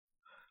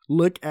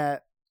look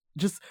at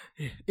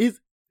it's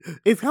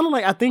kind of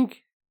like, I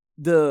think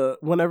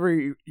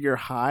whenever you're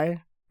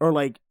high or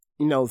like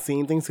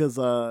seeing things, because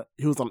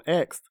he was on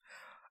X,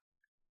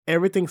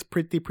 everything's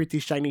pretty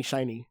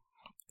shiny.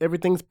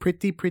 Everything's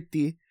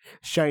pretty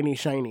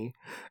shiny.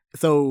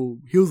 So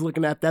he was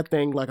looking at that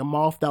thing like a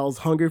moth that was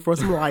hungry for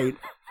some light.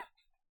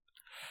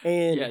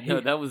 And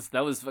that was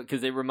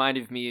because it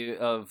reminded me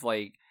of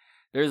like,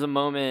 there's a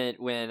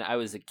moment when I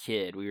was a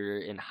kid, we were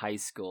in high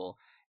school,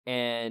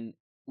 and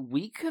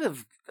we could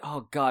have,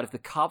 oh god, if the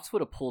cops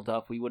would have pulled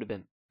up, we would have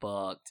been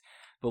fucked.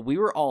 But we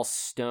were all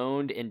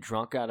stoned and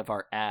drunk out of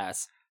our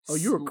ass. Oh,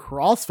 you were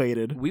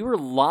crossfaded. We were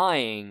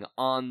lying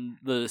on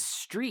the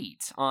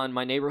street, on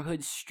my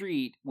neighborhood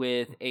street,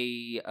 with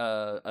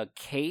a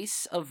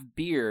case of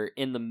beer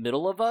in the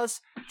middle of us,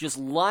 just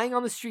lying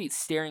on the street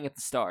staring at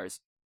the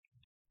stars.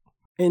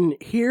 And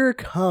here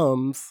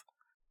comes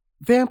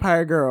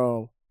Vampire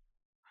Girl.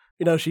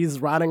 She's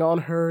riding on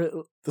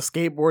the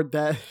skateboard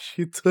that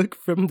she took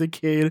from the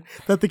kid,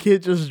 that the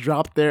kid just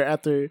dropped there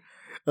after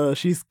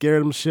she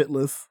scared him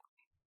shitless.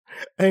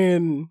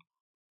 And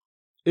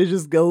it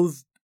just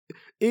goes...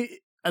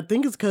 I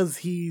think it's because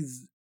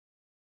he's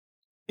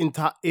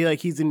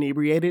he's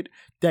inebriated,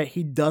 that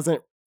he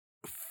doesn't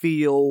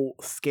feel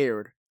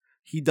scared.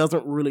 He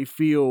doesn't really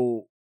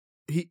feel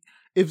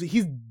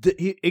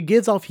it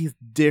gives off he's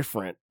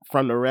different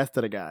from the rest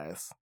of the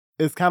guys.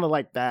 It's kind of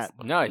like that.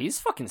 No, he's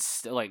fucking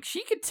like,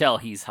 she could tell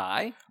he's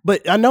high.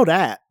 But I know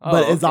that.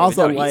 But it's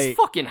also like, he's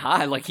fucking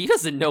high. Like, he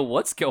doesn't know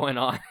what's going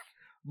on.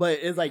 But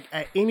it's like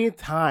at any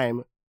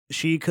time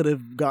she could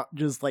have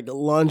just like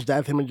lunged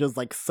at him and just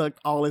like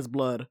sucked all his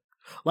blood.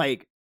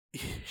 Like,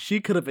 she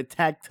could have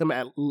attacked him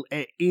at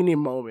any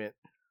moment,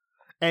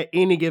 at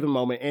any given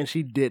moment, and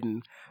she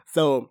didn't.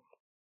 So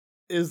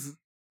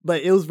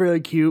but it was really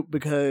cute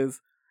because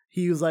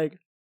he was like,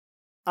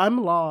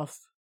 "I'm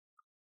lost.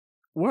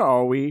 Where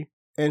are we?"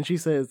 And she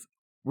says,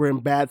 "We're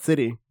in Bad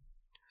City."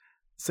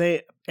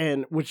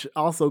 And which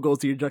also goes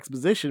to your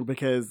juxtaposition,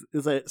 because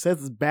it says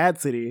it's Bad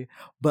City,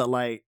 but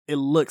like it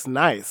looks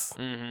nice.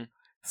 Mm-hmm.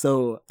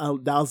 So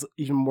that was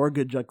even more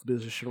good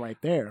juxtaposition right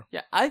there.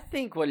 Yeah, I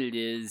think what it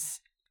is,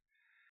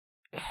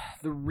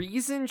 the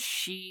reason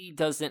she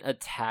doesn't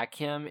attack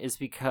him is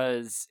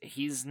because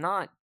he's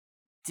not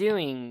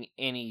doing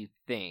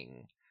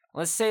anything.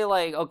 Let's say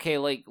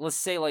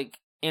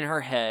in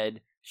her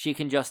head, she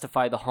can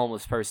justify the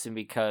homeless person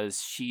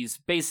because she's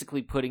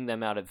basically putting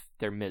them out of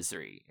their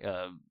misery.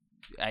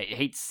 I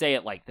hate to say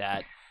it like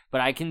that,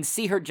 but I can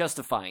see her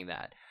justifying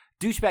that.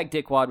 Douchebag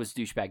dickwad was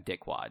douchebag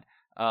dickwad.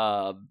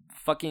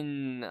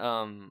 Hazin?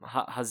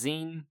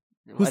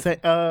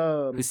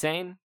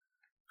 Hussein?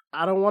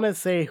 I don't want to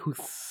say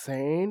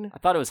Hussein. I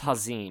thought it was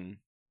Hazin.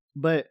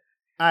 But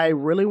I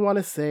really want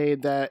to say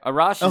that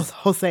Arash is...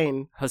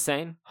 Hussein.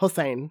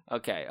 Hussein?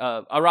 Okay.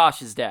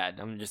 Arash's dad.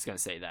 I'm just going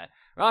to say that.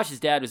 Arash's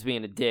dad was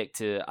being a dick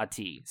to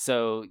Ati.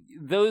 So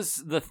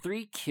the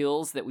 3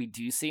 kills that we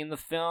do see in the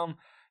film,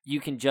 you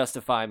can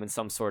justify them in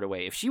some sort of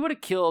way. If she would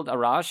have killed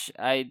Arash,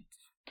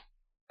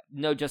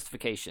 no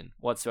justification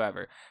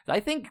whatsoever. I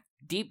think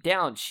deep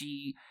down,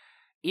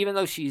 even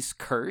though she's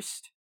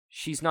cursed,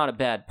 she's not a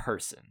bad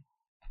person.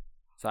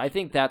 So I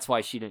think that's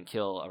why she didn't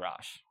kill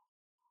Arash.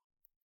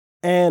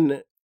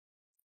 And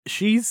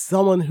she's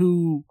someone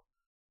who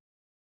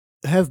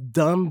has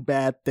done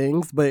bad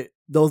things, but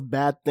those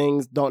bad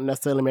things don't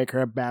necessarily make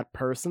her a bad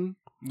person.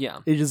 Yeah.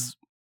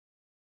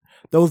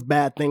 Those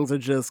bad things are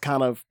just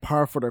kind of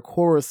par for the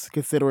course,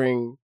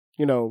 considering,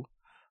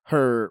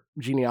 her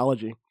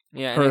genealogy.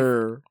 Yeah.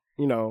 Her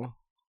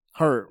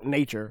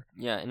nature.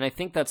 Yeah, and I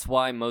think that's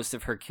why most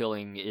of her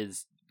killing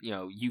is,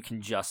 you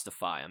can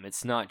justify them.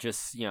 It's not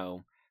just,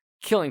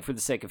 killing for the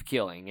sake of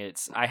killing.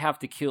 It's, I have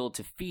to kill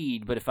to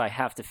feed, but if I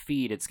have to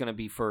feed, it's going to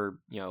be for,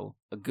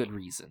 a good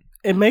reason.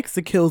 It makes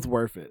the kills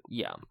worth it.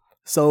 Yeah.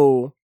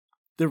 So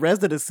the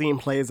rest of the scene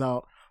plays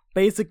out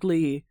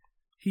basically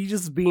he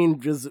just being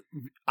just.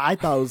 I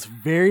thought it was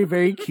very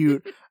very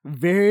cute,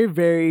 very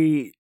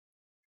very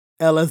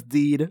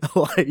LSD'd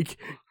like,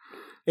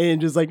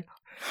 and just like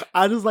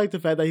I just like the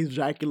fact that he's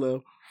Dracula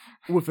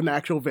with an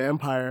actual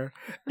vampire,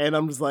 and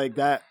I'm just like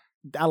that.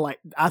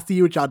 I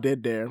see what y'all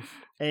did there,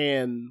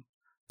 and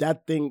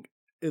that thing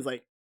is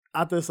like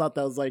I just thought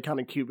that was like kind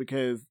of cute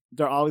because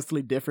they're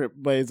obviously different,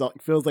 but it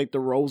feels like the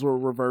roles were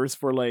reversed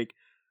for like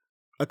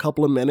a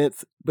couple of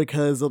minutes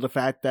because of the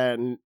fact that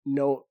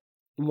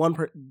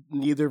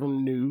neither of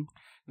them knew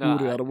who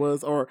the other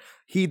was, or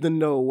he didn't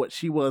know what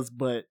she was,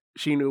 but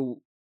she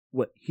knew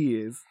what he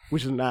is,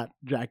 which is not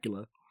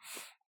Dracula.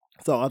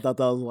 So I thought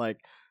that was like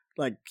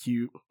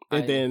cute.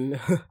 And then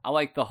I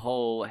like the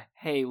whole,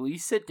 hey, will you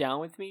sit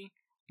down with me?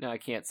 No, I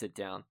can't sit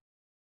down.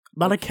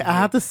 But I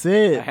have to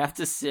sit. I have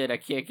to sit. I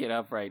can't get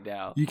up right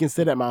now. You can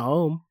sit at my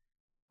home.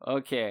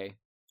 Okay.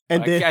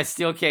 And then I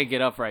still can't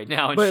get up right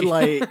now. But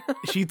like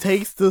she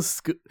takes the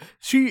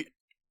she's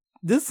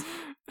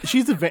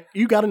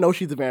you got to know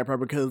she's a vampire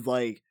because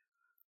like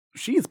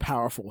she is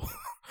powerful.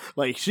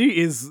 Like she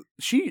is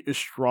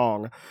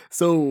strong.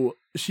 So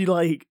she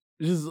like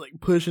just like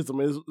pushes him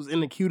in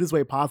the cutest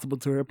way possible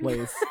to her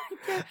place.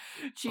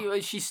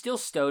 She's still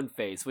stone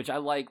faced, which I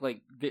like.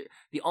 Like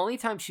the only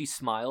time she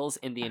smiles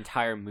in the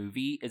entire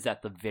movie is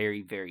at the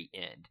very very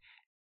end.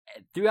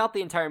 Throughout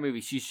the entire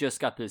movie, she's just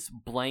got this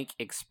blank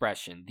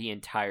expression the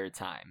entire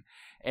time.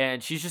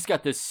 And she's just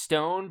got this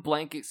stone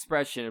blank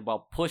expression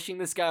while pushing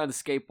this guy on the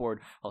skateboard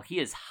while he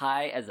is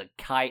high as a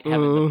kite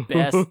having the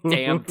best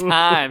damn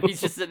time.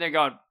 He's just sitting there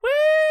going,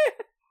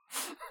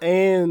 woo!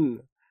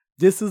 And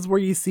this is where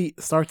you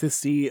start to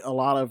see a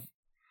lot of,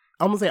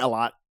 I'm going to say a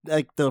lot,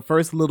 like the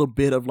first little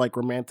bit of like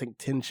romantic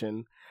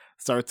tension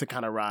starts to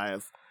kind of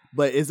rise.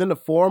 But it's in the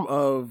form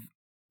of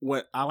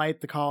what I like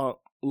to call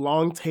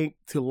long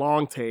take to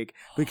long take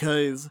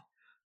because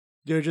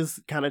they're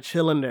just kind of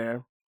chilling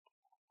there.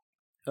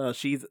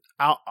 She's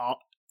out.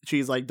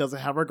 She's like doesn't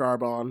have her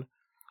garb on,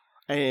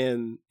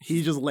 and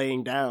he's just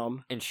laying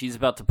down. And she's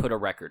about to put a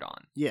record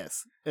on.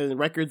 Yes, and the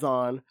record's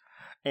on,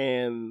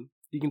 and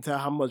you can tell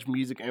how much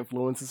music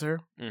influences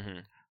her. Mm-hmm.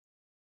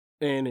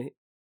 And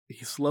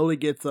he slowly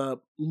gets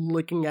up,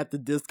 looking at the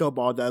disco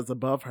ball that's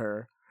above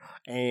her,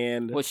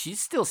 and well, she's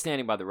still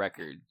standing by the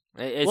record.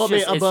 It's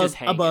just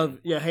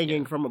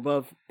hanging from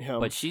above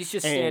him. But she's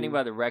just standing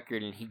by the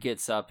record, and he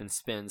gets up and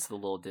spins the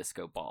little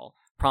disco ball,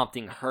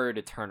 prompting her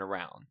to turn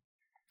around.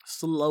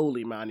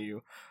 Slowly, mind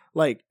you.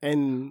 Like,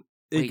 and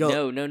it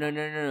goes...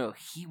 No.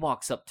 He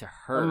walks up to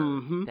her.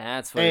 Mm-hmm.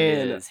 That's what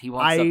it is. He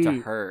walks up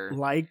to her.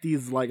 Like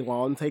these like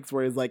long takes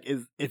where it's like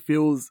it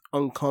feels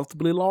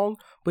uncomfortably long,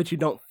 but you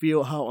don't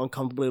feel how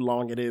uncomfortably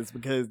long it is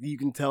because you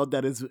can tell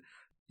that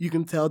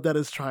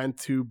it's trying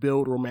to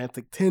build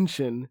romantic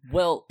tension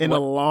in a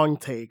long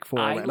take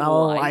form. And I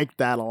like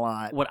that a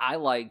lot. What I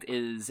liked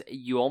is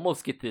you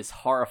almost get this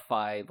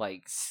horrified,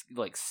 like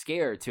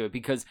scare to it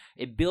because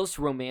it builds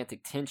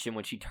romantic tension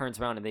when she turns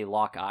around and they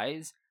lock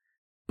eyes.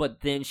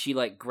 But then she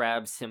like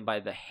grabs him by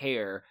the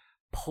hair,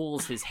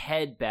 pulls his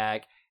head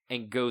back,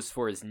 and goes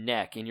for his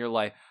neck. And you're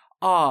like,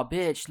 oh,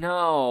 bitch,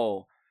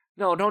 no.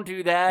 No, don't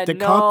do that. The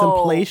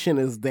contemplation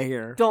is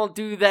there. Don't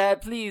do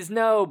that, please,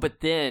 no. But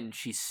then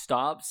she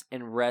stops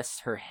and rests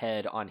her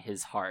head on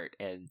his heart.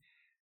 And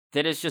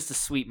then it's just a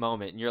sweet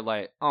moment. And you're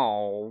like,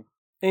 oh,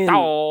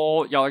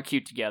 y'all are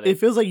cute together. It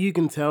feels like you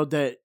can tell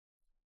that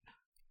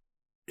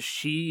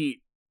he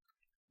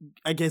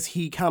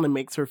kind of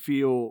makes her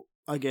feel,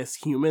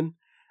 human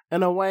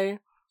in a way.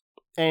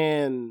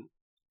 And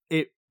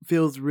it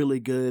feels really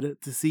good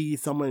to see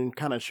someone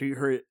kind of treat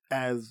her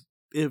as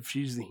if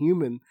she's a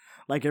human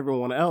like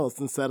everyone else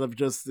instead of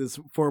just this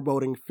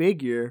foreboding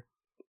figure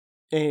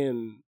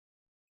and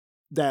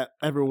that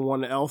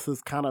everyone else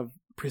has kind of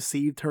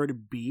perceived her to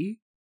be.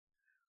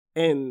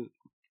 And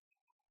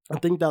I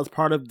think that was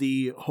part of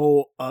the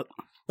whole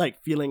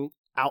feeling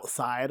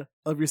outside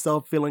of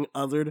yourself, feeling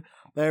othered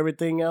by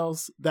everything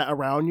else that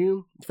around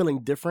you,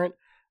 feeling different,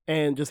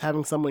 and just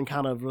having someone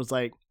kind of was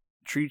like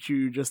treat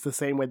you just the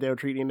same way they would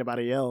treat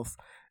anybody else.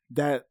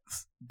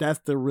 That's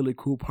the really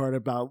cool part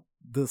about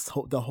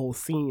the whole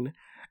scene.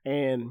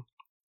 And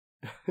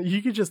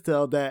you can just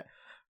tell that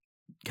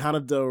kind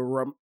of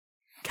the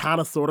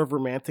sort of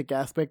romantic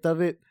aspect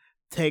of it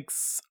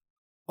takes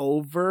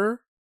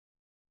over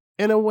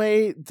in a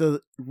way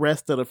the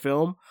rest of the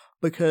film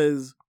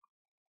because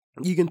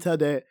you can tell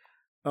that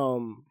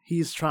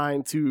he's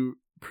trying to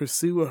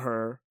pursue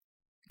her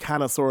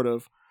kind of sort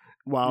of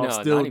while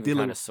still not even dealing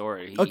kind of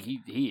sort of.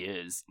 He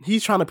is.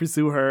 He's trying to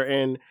pursue her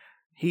and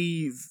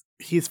he's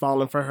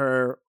falling for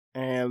her.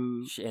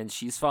 And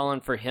she's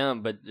falling for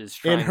him, but is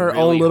trying in her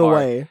own little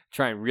way,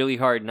 trying really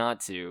hard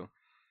not to.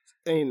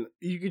 And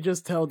you could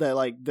just tell that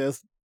like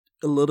there's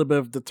a little bit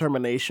of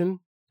determination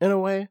in a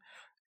way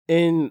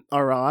in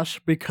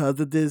Arash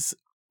because of this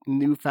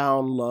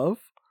newfound love,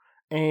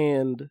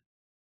 and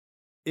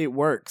it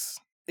works.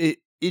 It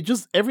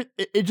just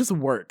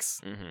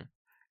works, mm-hmm.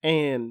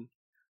 And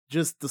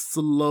just the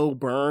slow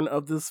burn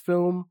of this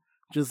film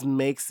just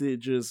makes it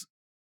just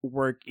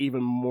work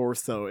even more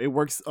so. It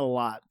works a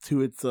lot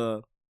to its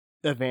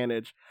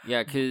advantage.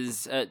 Yeah,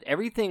 because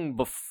everything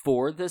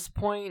before this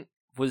point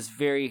was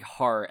very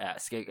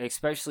horror-esque,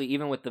 especially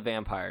even with the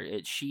vampire.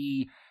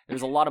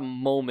 There's a lot of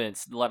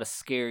moments, a lot of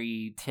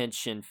scary,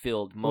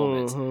 tension-filled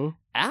moments. Mhm.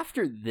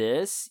 After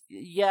this,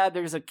 yeah,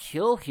 there's a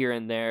kill here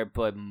and there,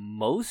 but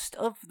most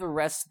of the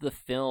rest of the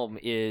film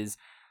is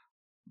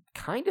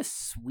kind of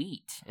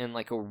sweet in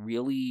like a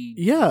really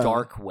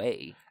dark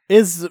way.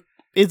 It's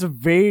a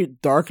very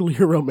darkly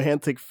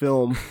romantic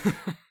film.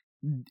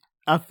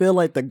 I feel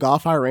like the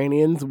Goth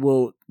Iranians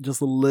will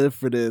just live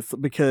for this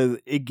because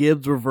it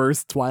gives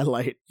reverse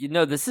Twilight. You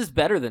know, this is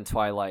better than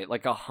Twilight,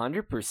 like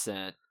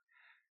 100%.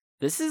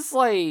 This is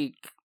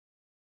like,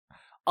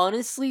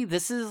 honestly,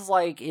 this is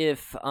like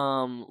if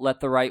Let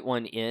the Right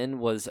One In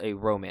was a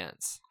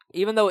romance.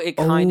 Even though it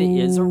kind of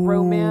is a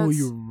romance. Oh,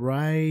 you're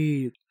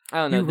right.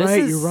 I don't know.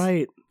 You're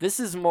right.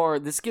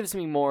 This gives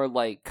me more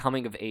like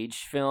coming of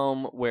age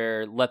film,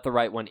 where Let the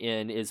Right One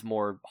In is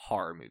more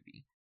horror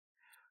movie.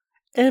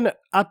 And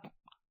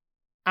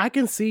I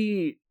can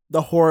see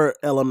the horror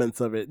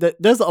elements of it.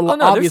 There's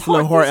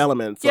obviously horror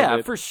elements. Yeah, of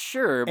it. for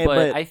sure.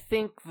 but I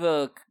think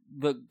the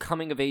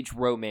coming of age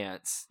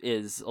romance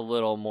is a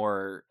little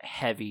more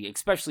heavy,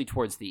 especially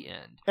towards the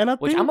end. And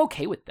which I'm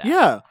okay with that.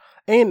 Yeah,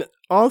 and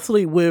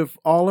honestly, with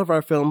all of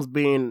our films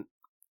being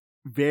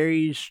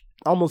very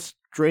almost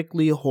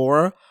strictly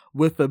horror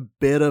with a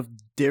bit of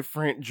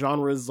different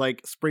genres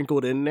like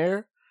sprinkled in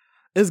there,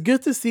 it's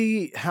good to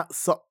see how.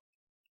 So,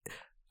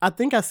 I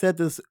think I said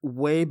this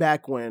way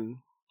back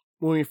when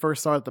we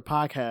first started the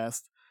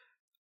podcast.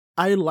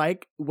 I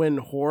like when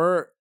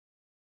horror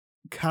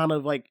kind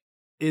of like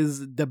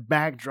is the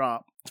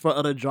backdrop for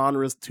other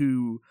genres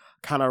to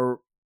kind of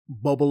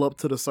bubble up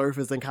to the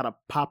surface and kind of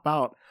pop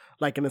out,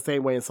 like in the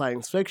same way in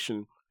science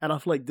fiction. And I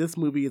feel like this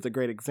movie is a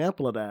great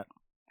example of that,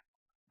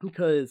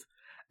 because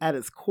at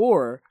its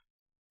core,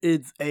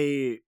 it's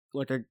a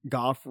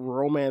goth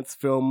romance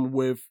film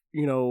with,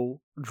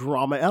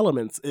 drama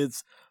elements.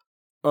 It's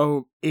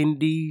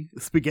indie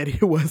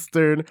spaghetti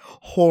western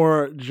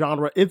horror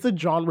genre. It's a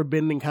genre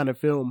bending kind of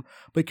film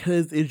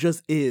because it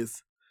just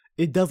is.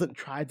 It doesn't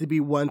try to be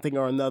one thing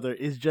or another.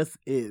 It just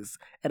is.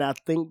 And I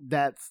think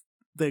that's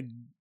the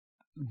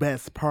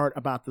best part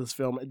about this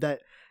film,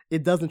 that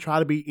it doesn't try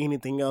to be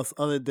anything else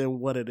other than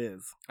what it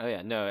is. Oh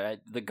yeah, no,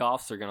 the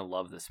Goths are gonna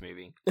love this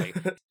movie. Like,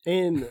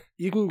 and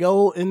you can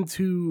go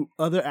into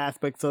other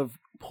aspects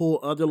pull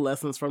other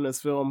lessons from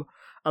this film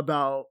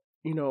about,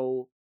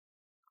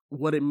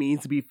 what it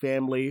means to be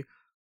family,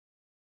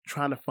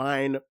 trying to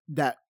find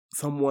that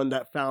someone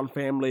that found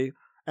family,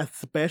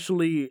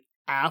 especially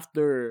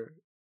after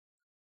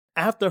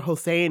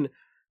Hossein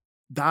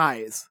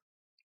dies.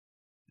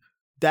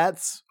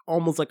 That's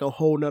almost like a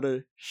whole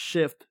nother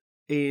shift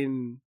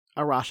in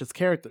Arash's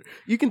character.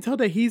 You can tell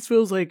that he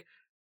feels like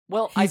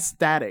he's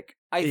static.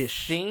 I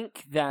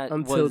think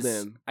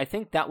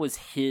that was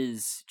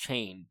his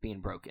chain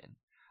being broken.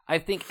 I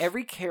think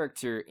every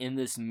character in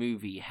this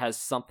movie has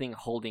something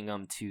holding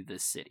them to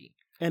this city.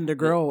 And the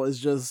girl is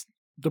just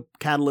the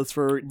catalyst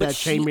for that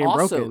chain being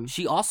broken.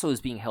 She also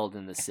is being held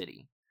in the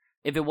city.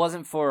 If it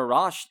wasn't for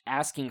Arash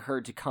asking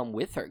her to come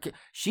with her,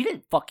 she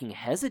didn't fucking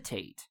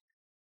hesitate.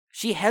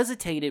 She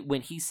hesitated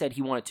when he said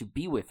he wanted to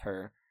be with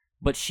her,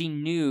 but she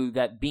knew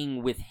that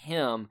being with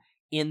him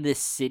in this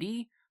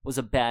city was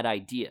a bad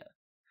idea.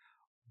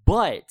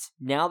 But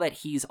now that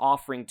he's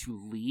offering to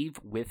leave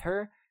with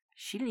her,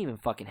 she didn't even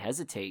fucking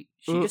hesitate.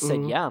 She just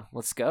said, yeah,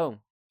 let's go.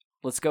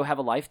 Let's go have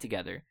a life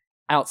together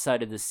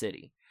outside of the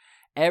city.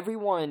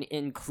 Everyone,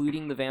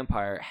 including the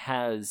vampire,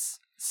 has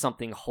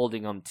something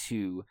holding them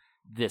to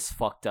this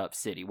fucked up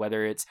city.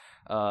 Whether it's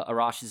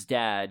Arash's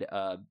dad,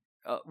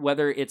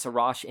 whether it's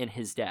Arash and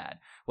his dad,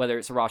 whether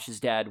it's Arash's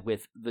dad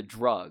with the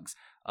drugs,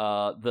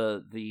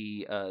 the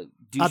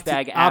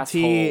douchebag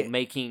asshole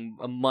making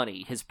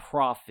money, his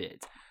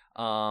profit.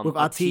 With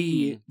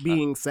Ati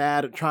being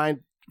sad,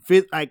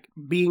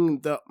 being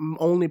the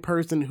only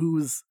person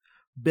who's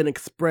been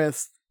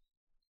expressed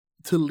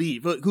to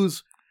leave,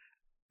 who's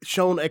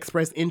shown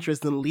expressed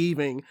interest in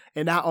leaving,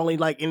 and not only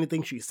like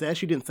anything she says,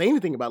 she didn't say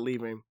anything about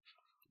leaving,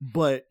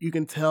 but you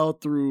can tell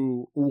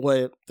through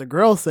what the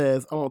girl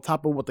says, on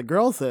top of what the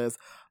girl says,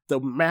 the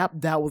map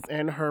that was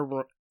in her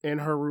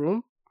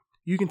room,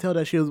 you can tell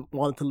that she was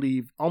wanting to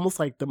leave almost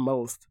like the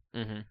most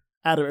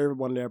out of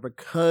everyone there,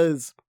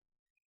 because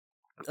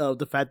of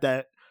the fact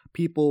that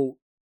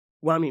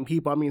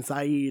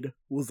Saeed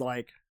was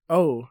like,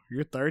 oh,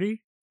 you're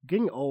 30?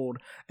 Getting old.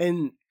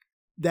 And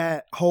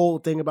that whole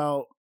thing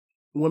about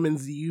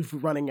women's youth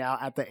running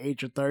out at the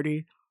age of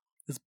 30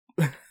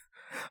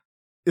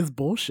 is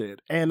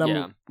bullshit. And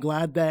I'm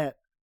glad that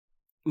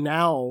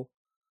now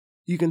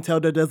you can tell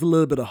that there's a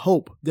little bit of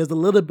hope. There's a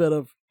little bit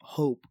of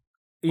hope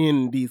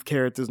in these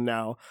characters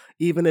now,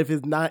 even if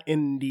it's not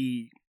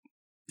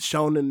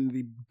shown in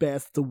the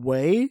best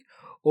way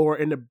or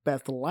in the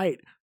best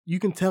light. You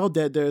can tell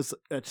that there's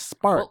a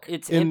spark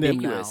it's in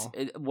ambiguous.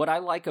 them now. What I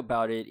like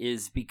about it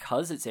is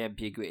because it's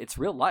ambiguous, it's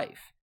real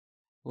life.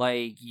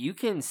 Like, you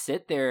can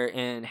sit there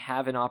and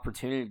have an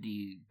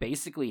opportunity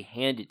basically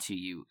hand it to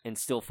you and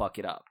still fuck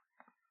it up.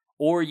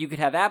 Or you could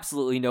have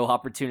absolutely no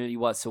opportunity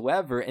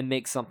whatsoever and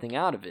make something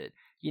out of it.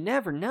 You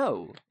never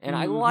know. And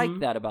I like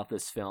that about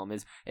this film,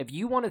 is if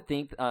you want to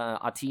think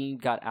Ati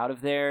got out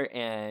of there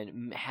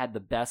and had the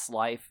best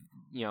life,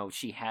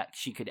 she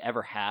could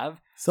ever have,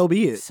 so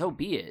be it. So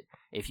be it.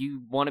 If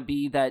you want to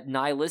be that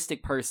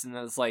nihilistic person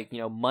that's like,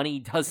 money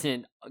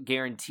doesn't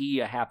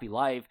guarantee a happy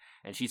life,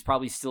 and she's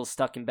probably still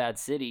stuck in Bad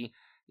City,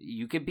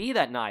 you could be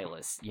that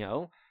nihilist,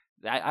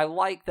 I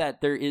like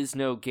that there is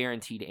no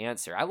guaranteed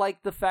answer. I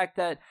like the fact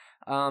that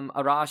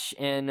Arash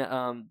and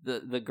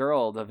the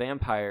girl, the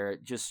vampire,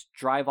 just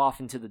drive off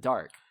into the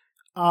dark.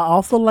 I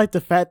also like the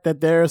fact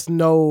that there's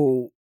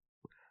no...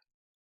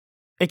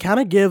 It kind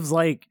of gives,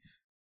 like,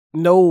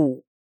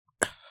 no...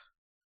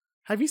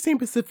 Have you seen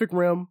Pacific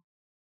Rim?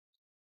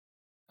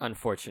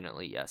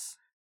 Unfortunately, yes.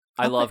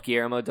 I love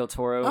Guillermo del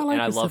Toro,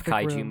 and I love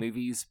kaiju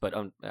movies, but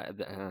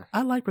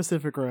I like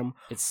Pacific Rim.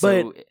 It's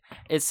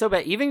so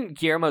bad. Even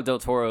Guillermo del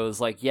Toro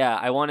is like, yeah,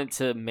 I wanted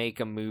to make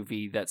a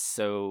movie that's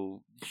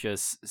so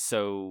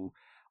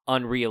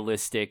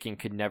unrealistic and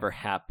could never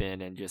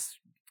happen, and just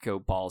go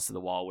balls to the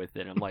wall with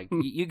it. I'm like,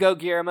 you go,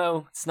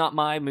 Guillermo. It's not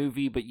my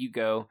movie, but you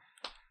go.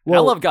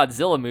 Well, I love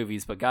Godzilla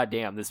movies, but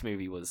goddamn, this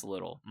movie was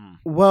little.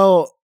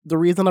 Well, the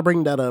reason I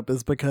bring that up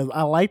is because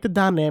I like the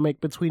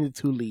dynamic between the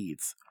two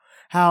leads.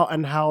 How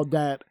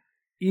that,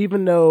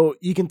 even though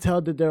you can tell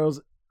that there was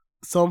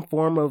some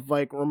form of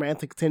like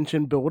romantic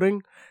tension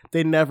building,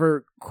 they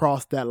never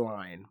crossed that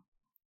line.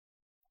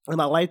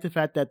 And I like the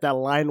fact that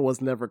line was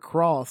never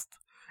crossed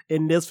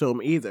in this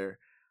film either.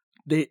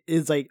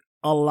 It's like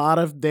a lot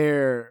of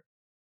their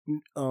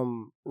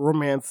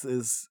romance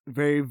is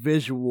very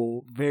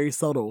visual, very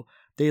subtle.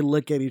 They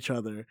look at each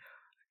other.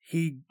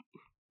 He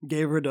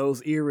gave her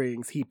those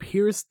earrings. He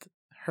pierced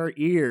her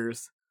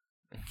ears.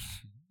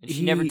 And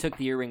she never took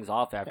the earrings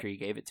off after he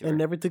gave it to her. And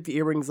never took the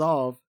earrings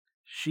off.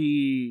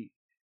 They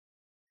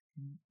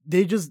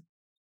just...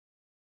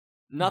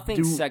 Nothing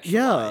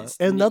sexualized.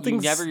 Yeah, and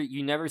nothing.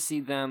 You never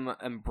see them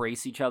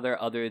embrace each other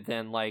other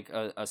than like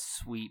a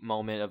sweet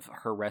moment of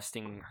her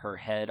resting her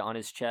head on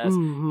his chest.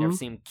 You never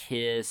see them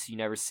kiss. You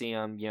never see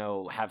them,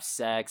 have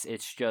sex.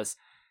 It's just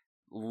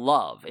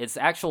love. It's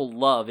actual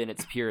love in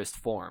its purest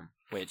form,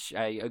 which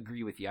I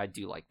agree with you. I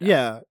do like that.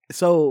 Yeah.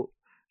 So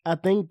I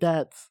think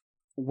that's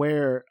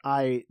where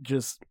I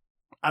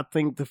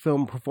think the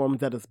film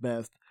performs at its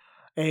best.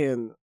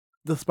 And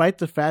despite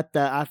the fact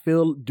that I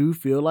do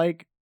feel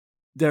like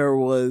there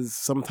was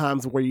some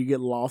times where you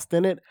get lost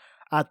in it,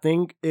 I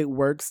think it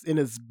works in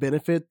its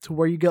benefit to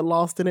where you get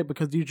lost in it,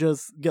 because you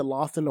just get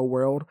lost in the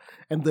world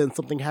and then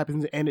something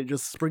happens and it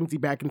just springs you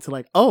back into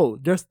like, oh,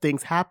 there's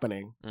things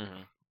happening.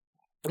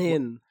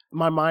 And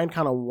my mind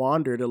kind of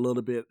wandered a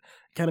little bit.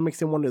 Kind of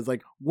makes me wonder, is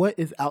like, what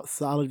is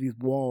outside of these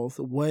walls?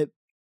 What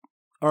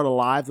are the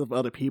lives of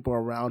other people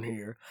around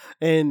here?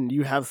 And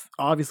you have,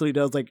 obviously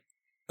there's like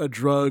a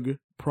drug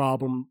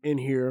problem in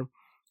here,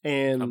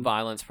 and a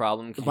violence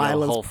problem. A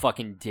whole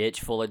fucking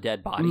ditch full of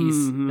dead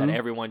bodies that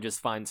everyone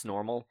just finds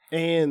normal.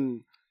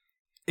 And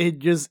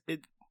it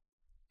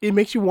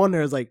makes you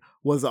wonder, is like,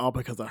 was it all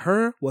because of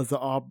her? Was it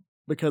all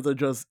because of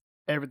just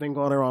everything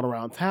going on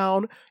around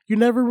town? You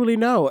never really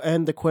know,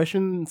 and the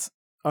questions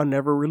are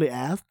never really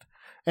asked,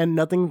 and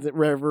nothing's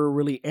ever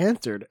really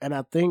answered. And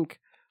I think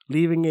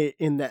leaving it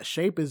in that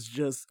shape is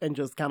just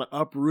kind of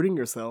uprooting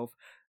yourself,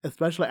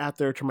 especially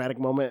after a traumatic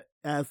moment,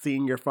 as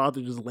seeing your father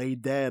just lay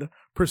dead,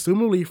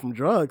 presumably from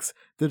drugs,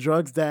 the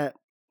drugs that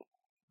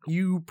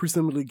you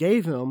presumably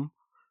gave him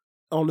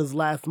on his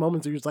last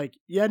moments. You're just like,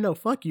 yeah, no,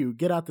 fuck you,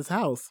 get out this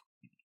house.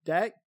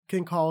 That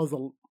can cause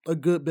a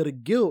good bit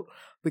of guilt,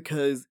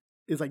 because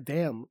it's like,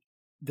 damn,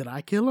 did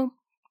I kill him?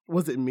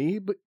 Was it me?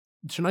 But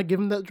shouldn't I give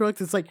him that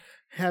drugs? It's like,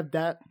 have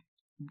that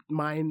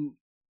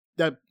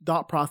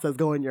thought process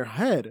go in your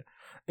head,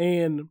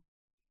 and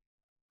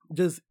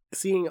just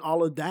seeing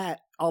all of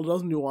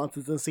those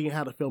nuances and seeing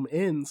how the film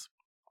ends,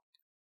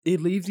 it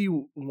leaves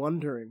you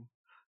wondering,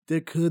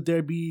 could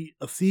there be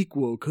a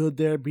sequel? Could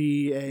there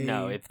be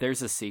No, if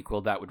there's a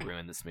sequel, that would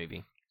ruin this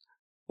movie.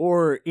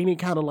 Or any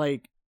kind of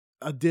like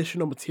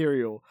additional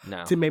material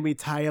to maybe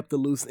tie up the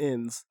loose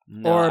ends.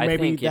 Or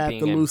maybe that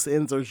the loose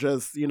ends are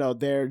just,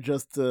 they're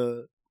just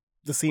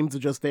the seams are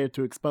just there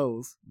to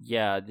expose.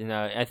 Yeah,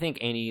 I think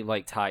any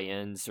like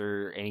tie-ins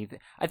or anything,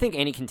 I think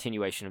any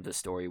continuation of the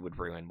story would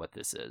ruin what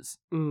this is.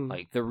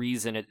 Like, the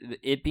reason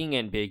it being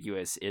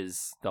ambiguous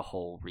is the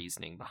whole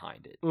reasoning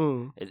behind it.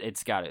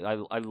 It's got it.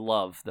 I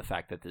love the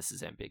fact that this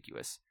is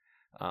ambiguous.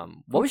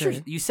 What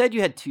was you said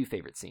you had 2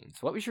 favorite scenes.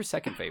 What was your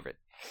second favorite?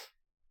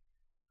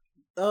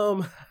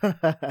 It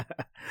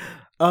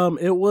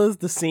was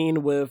the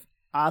scene with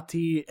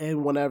Ati,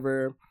 and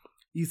whenever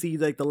you see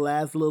like the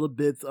last little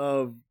bits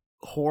of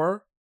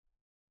horror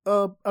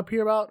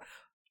appear about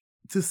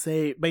to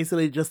save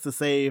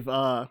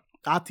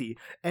Ati.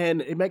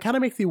 And it kind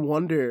of makes you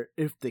wonder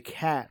if the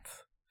cat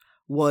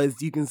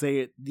was, you can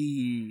say,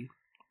 the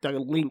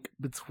link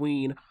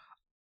between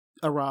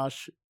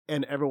Arash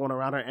and everyone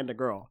around her and the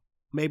girl.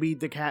 maybe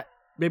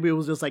maybe it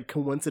was just like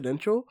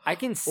coincidental. I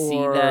can see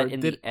Or that in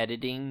did- the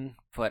editing,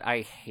 but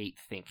I hate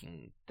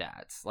thinking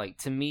that. Like,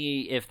 to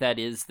me, if that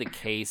is the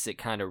case, it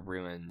kind of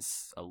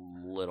ruins a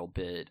little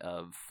bit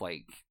of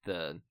like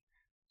the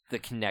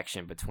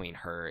connection between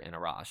her and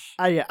Arash.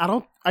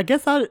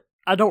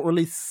 I don't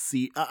really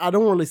see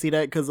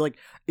that because like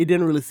it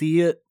didn't really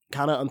see it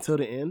kind of until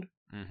the end.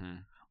 Mm-hmm.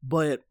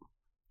 But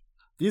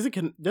there's a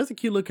cute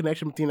little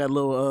connection between that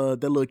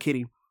little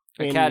kitty.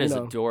 The And, cat you is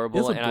know, adorable,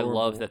 it's and I love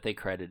adorable. that they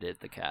credited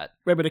the cat.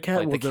 Right, but the cat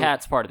Like, was the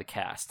cat's part of the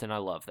cast, and I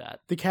love that.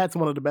 the cat's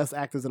one of the best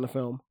actors in the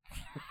film.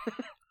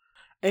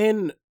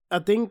 And I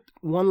think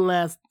one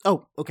last.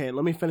 Oh, okay.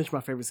 Let me finish my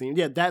favorite scene.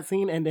 Yeah, that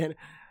scene, and then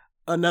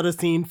another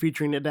scene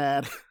featuring the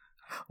dad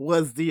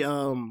was the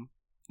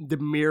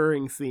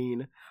mirroring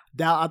scene.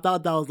 That I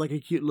thought that was like a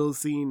cute little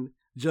scene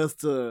just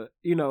to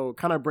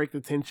kind of break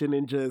the tension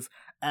and just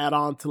add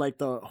on to like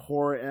the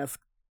horror-esque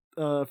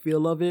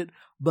feel of it.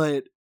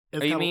 But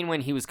it's Oh, you kinda- mean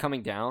when he was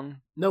coming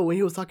down? no, when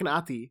he was talking to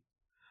Ati,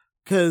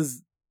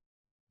 because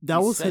that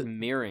You was said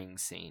mirroring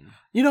scene.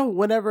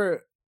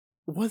 whenever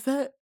was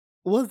that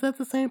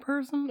the same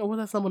person or was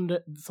that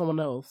someone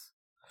else?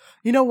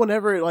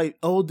 Whenever like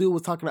old dude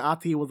was talking to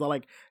Ati, was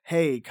like,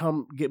 "Hey,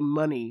 come get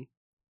money,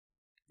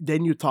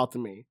 then you talk to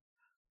me."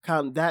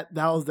 That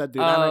was that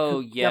dude. Oh,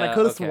 and yeah, I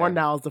could have okay. sworn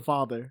that was the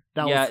father.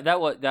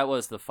 That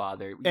was the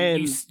father.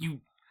 And-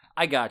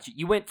 I got you.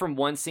 You went from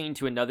one scene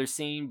to another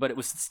scene, but it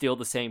was still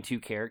the same two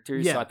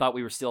characters. Yeah. So I thought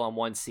we were still on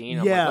one scene.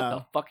 I'm Yeah. like, what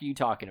the fuck are you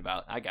talking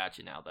about? I got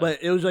you now, though.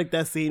 But it was like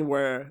that scene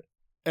where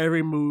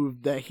every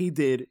move that he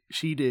did,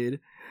 she did,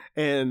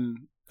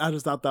 and I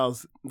just thought that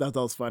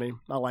was funny.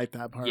 I like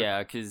that part. yeah,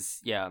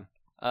 because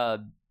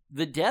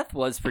the death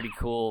was pretty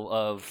cool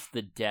of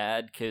the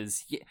dad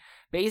because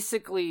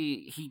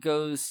basically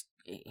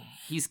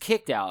he's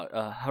kicked out.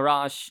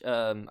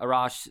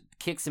 Arash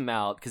kicks him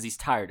out because he's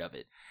tired of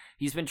it.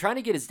 He's been trying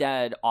to get his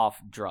dad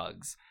off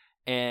drugs,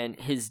 and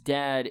his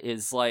dad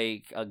is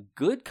like a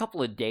good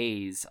couple of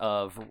days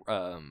of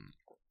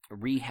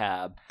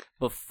rehab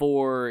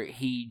before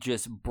he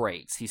just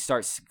breaks. He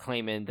starts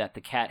claiming that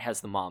the cat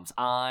has the mom's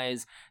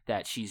eyes,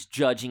 that she's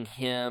judging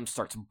him,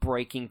 starts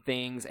breaking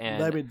things,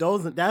 and I mean,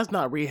 that's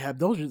not rehab.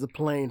 Those are just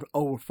plain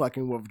old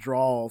fucking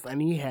withdrawals,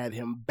 and he had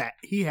them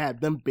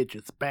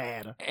bitches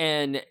bad.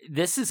 and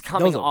this is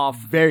coming Those are off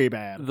very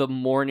bad. the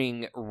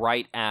morning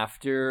right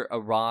after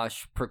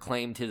Arash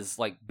proclaimed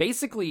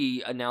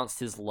basically announced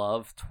his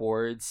love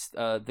towards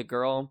the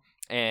girl,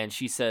 and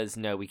she says,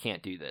 "No, we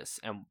can't do this,"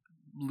 and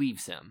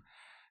leaves him.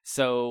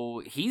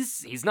 So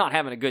he's not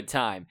having a good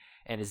time,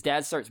 and his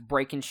dad starts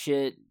breaking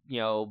shit,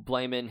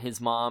 blaming his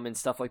mom and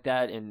stuff like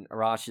that, and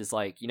Arash is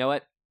like, "You know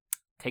what?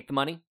 Take the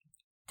money,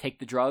 take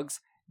the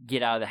drugs,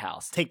 get out of the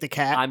house. Take the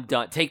cat. I'm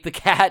done. Take the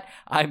cat.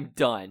 I'm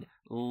done.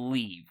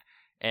 Leave."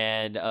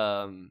 And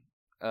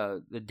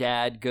the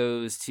dad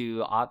goes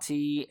to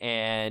Ati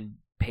and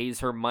pays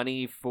her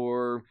money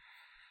for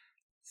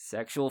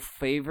sexual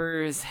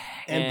favors,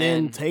 and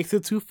then takes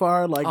it too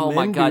far. Like, oh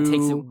my men god, do,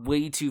 takes it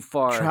way too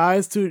far.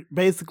 Tries to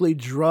basically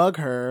drug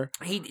her.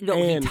 He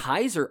and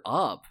ties her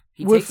up.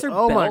 He with- takes her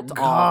oh my belt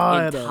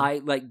off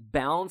and God.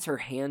 bounds her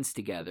hands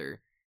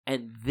together,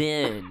 and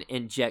then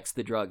injects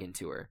the drug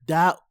into her.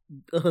 That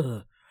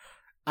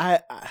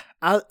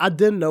I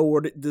didn't know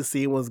where the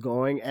scene was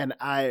going, and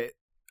I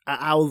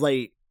was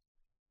like,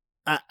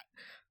 I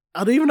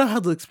don't even know how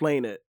to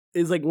explain it.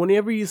 It's like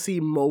whenever you see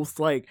most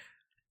like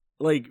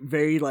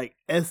very like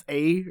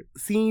SA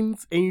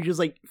scenes, and you just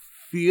like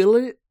feel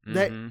it,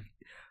 that Mhm.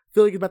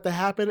 feel like it's about to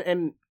happen.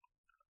 And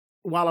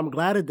while I'm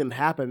glad it didn't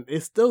happen,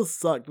 it still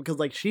sucked because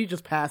like she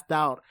just passed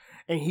out,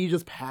 and he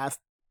just passed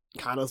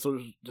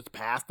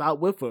out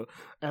with her,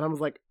 and I was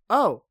like,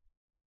 oh,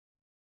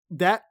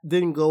 that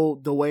didn't go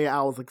the way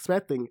I was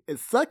expecting. It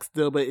sucks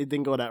still, but it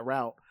didn't go that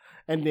route.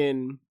 And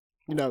then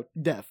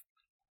death.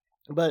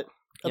 But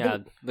I Yeah,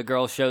 think the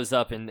girl shows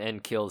up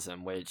and kills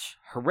him, which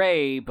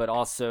hooray! But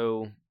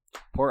also,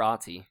 poor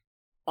Ati.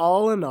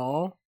 all in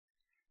all,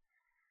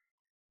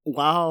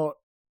 wow,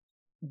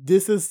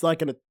 this is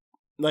like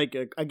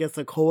I guess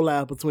a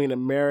collab between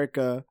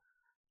America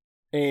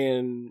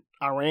and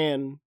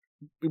Iran,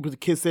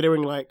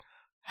 considering like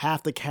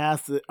half the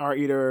cast are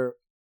either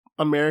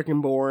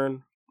American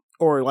born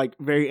or like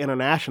very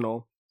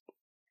international.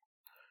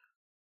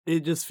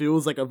 It just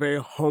feels like a very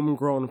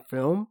homegrown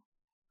film,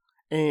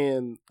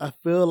 and I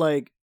feel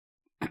like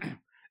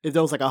if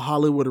there was like a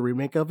Hollywood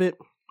remake of it,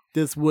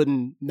 it would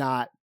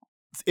not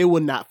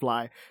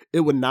fly. It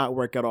would not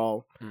work at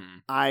all.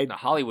 Now,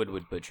 Hollywood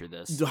would butcher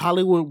this.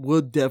 Hollywood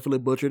would definitely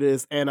butcher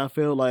this, and I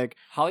feel like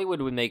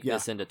Hollywood would make Yeah.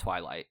 this into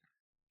Twilight.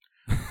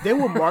 they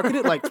would market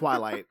it like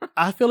Twilight.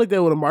 I feel like they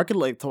would have marketed it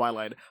like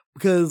Twilight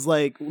because,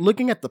 like,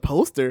 looking at the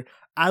poster,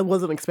 I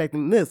wasn't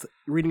expecting this.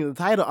 Reading the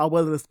title, I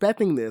wasn't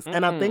expecting this,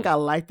 and I think I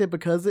liked it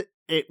because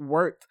it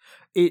worked.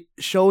 It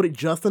showed it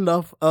just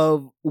enough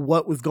of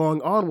what was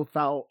going on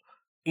without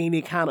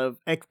any kind of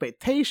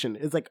expectation.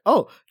 It's like,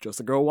 oh, just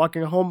a girl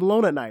walking home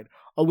alone at night.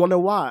 I wonder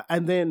why.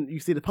 And then you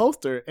see the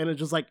poster, and it's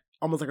just like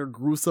almost like a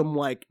gruesome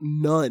like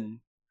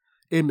nun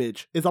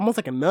image. It's almost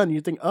like a nun. You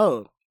think,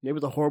 oh, maybe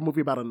it's a horror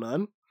movie about a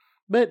nun,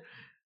 but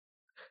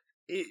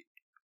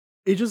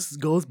it just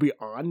goes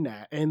beyond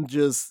that and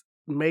just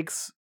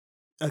makes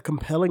a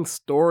compelling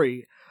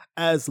story.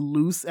 As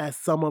loose as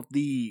some of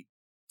the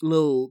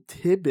little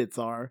tidbits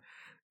are,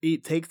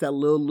 it takes that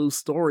little loose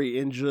story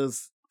and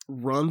just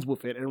runs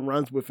with it and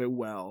runs with it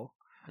well.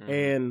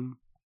 And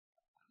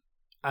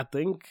I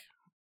think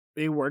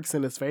it works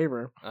in his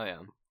favor. Oh yeah.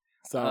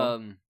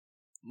 So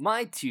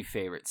my two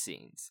favorite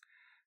scenes.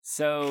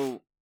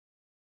 So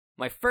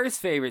my first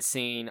favorite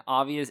scene,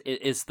 obvious,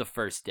 is the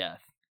first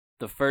death.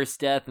 The first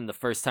death and the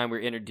first time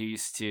we're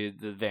introduced to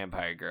the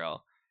vampire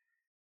girl.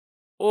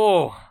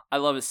 Oh, I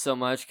love it so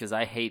much because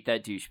I hate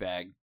that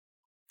douchebag.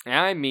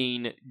 I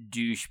mean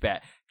douchebag.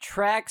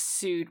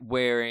 Tracksuit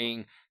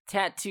wearing,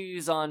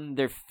 tattoos on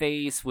their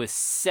face with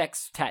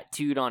sex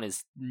tattooed on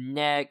his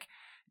neck.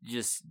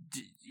 Just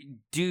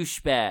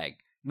douchebag.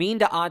 Mean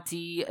to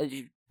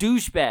Ati,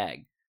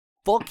 douchebag.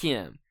 Fuck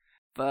him.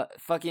 But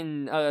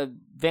fucking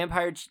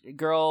vampire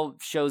girl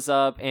shows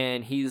up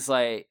and he's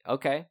like,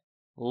 okay,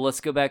 well,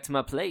 let's go back to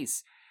my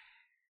place.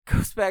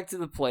 Goes back to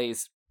the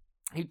place.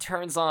 He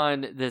turns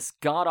on this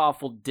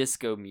god-awful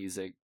disco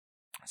music,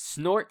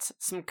 snorts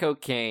some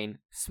cocaine,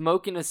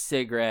 smoking a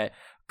cigarette,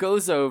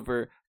 goes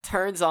over,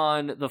 turns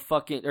up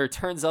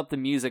the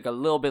music a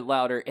little bit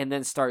louder, and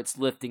then starts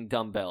lifting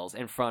dumbbells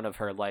in front of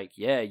her, like,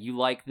 yeah, you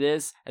like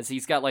this? As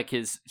he's got, like,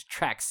 his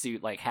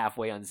tracksuit, like,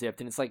 halfway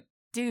unzipped, and it's like,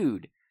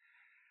 dude,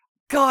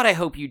 God, I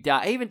hope you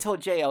die. I even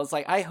told Jay, I was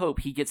like, I hope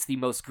he gets the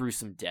most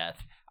gruesome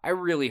death. I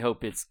really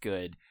hope it's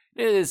good.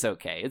 It is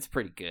okay. It's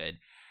pretty good.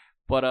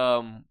 But,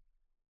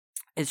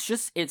 it's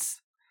just, it's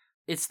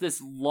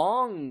this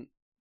long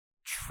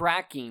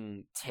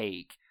tracking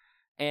take,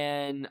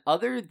 and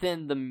other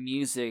than the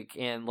music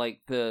and,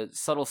 like, the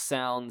subtle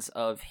sounds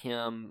of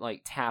him,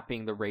 like,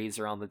 tapping the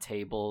razor on the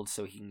table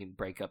so he can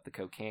break up the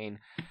cocaine,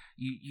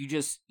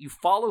 you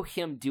follow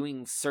him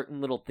doing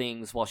certain little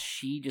things while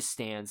she just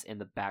stands in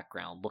the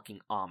background looking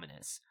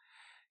ominous.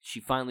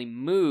 She finally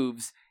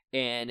moves,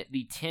 and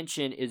the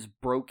tension is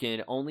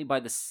broken only by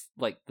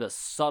the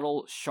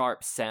subtle,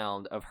 sharp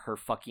sound of her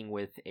fucking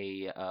with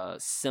a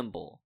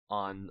cymbal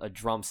on a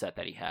drum set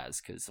that he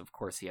has, because of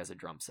course he has a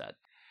drum set.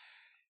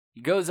 He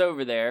goes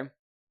over there,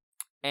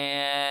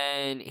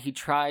 and he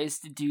tries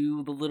to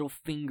do the little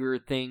finger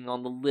thing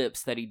on the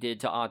lips that he did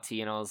to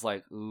Ati, and I was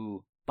like,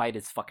 ooh, bite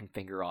his fucking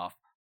finger off.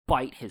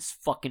 Bite his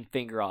fucking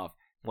finger off.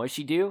 What does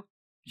she do?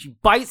 She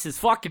bites his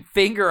fucking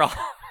finger off.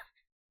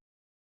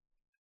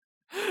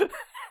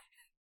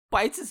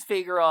 Bites his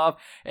finger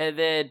off, and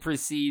then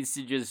proceeds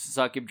to just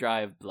suck him dry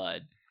of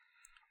blood.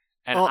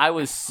 And I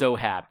was so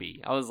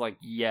happy. I was like,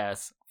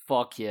 yes,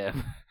 fuck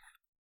him.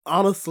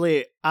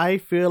 Honestly, I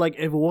feel like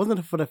if it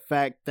wasn't for the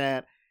fact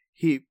that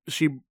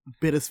she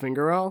bit his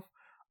finger off,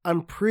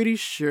 I'm pretty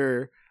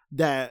sure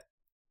that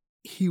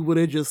he would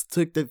have just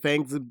took the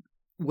fangs and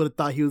would have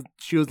thought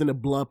she was in a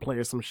blood play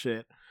or some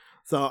shit.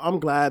 So I'm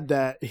glad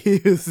that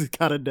he was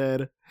kind of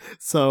dead.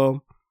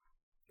 So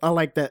I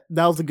like that.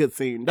 That was a good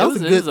scene. It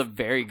was a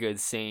very good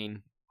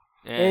scene.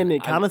 And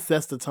it kind of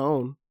sets the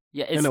tone.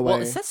 Yeah, in a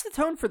way. It sets the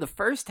tone for the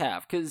first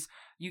half, because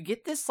you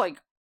get this, like,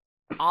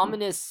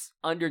 ominous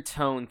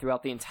undertone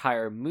throughout the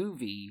entire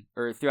movie,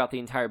 or throughout the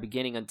entire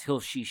beginning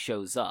until she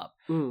shows up.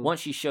 Once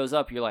she shows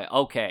up, you're like,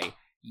 okay,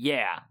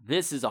 yeah,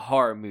 this is a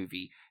horror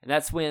movie. And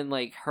that's when,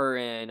 like, her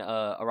and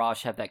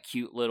Arash have that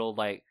cute little,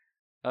 like,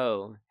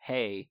 oh,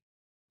 hey,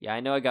 yeah, I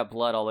know I got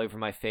blood all over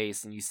my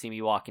face, and you see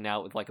me walking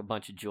out with, like, a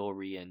bunch of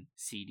jewelry and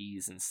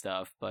CDs and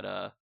stuff,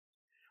 but,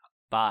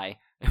 bye.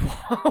 And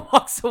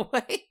walks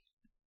away.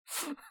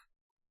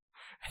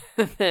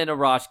 And then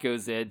Arash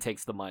goes in,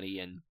 takes the money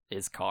and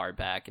his car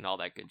back and all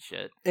that good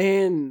shit.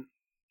 And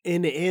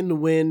in the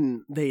end,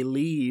 when they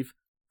leave,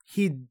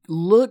 he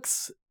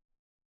looks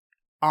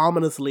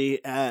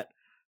ominously at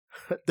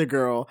the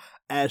girl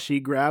as she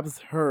grabs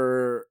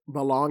her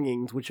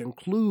belongings, which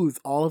includes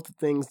all of the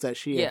things that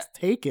she has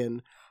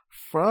taken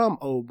from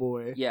Old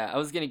Boy. Yeah, I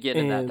was going to get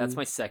into that. That's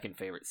my second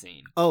favorite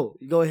scene. Oh,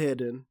 go ahead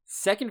then.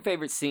 Second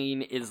favorite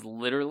scene is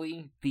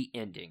literally the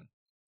ending.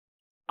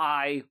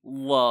 I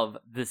love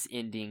this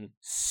ending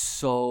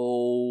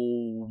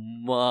so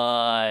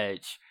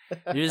much.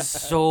 It is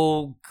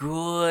so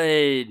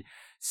good.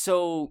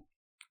 So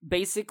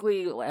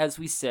basically, as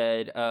we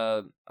said,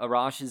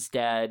 Arash's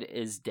dad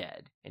is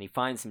dead, and he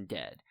finds him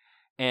dead.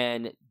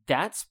 And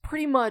that's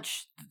pretty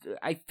much,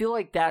 I feel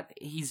like that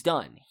he's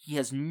done. He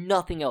has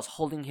nothing else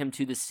holding him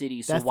to the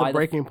city. So that's the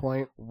breaking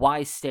point.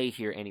 Why stay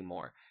here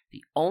anymore?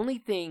 The only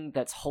thing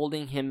that's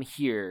holding him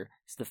here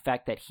is the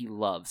fact that he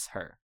loves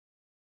her.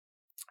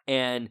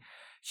 And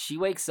she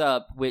wakes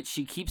up, which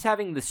she keeps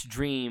having this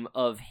dream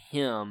of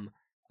him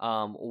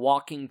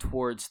walking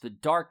towards the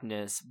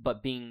darkness,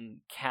 but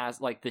being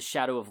cast, like the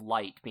shadow of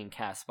light being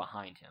cast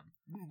behind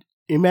him.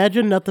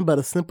 Imagine nothing but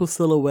a simple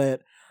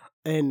silhouette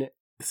and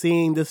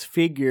seeing this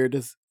figure,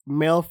 this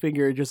male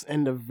figure, just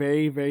in the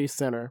very, very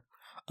center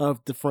of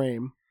the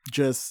frame,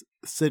 just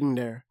sitting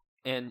there.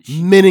 And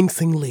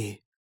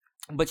menacingly.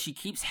 But she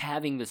keeps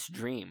having this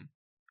dream.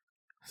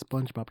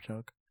 SpongeBob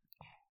joke.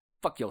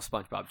 Fuck your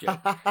SpongeBob joke.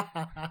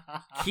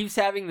 Keeps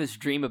having this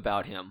dream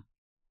about him.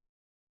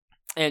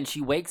 And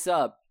she wakes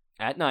up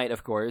at night,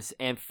 of course,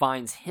 and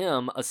finds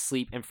him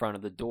asleep in front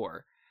of the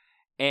door.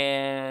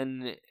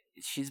 And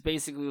she's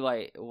basically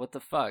like, what the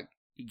fuck?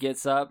 He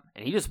gets up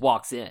and he just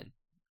walks in.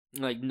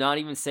 Like, not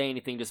even saying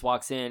anything, just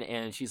walks in,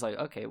 and she's like,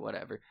 okay,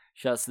 whatever.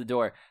 Shuts the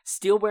door.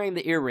 Still wearing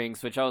the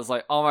earrings, which I was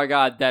like, oh my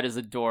god, that is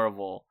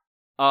adorable.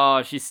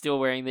 Oh, she's still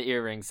wearing the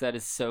earrings. That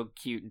is so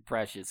cute and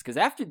precious. Because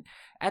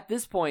at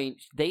this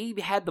point, they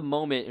had the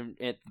moment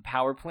at the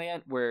power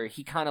plant where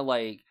he kind of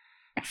like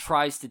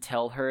tries to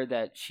tell her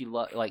that he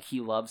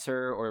loves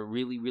her or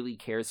really, really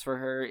cares for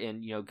her,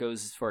 and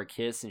goes for a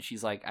kiss, and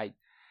she's like,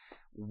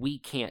 we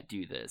can't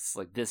do this.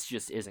 Like, this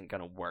just isn't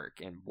gonna work,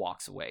 and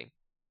walks away.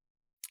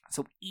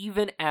 So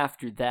even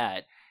after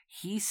that,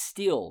 he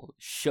still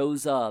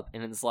shows up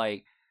and is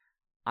like,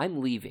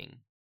 I'm leaving,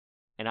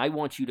 and I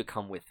want you to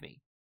come with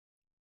me.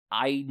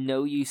 I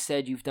know you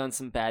said you've done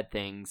some bad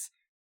things.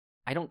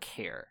 I don't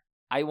care.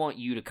 I want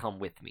you to come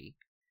with me.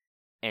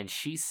 And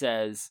she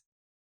says,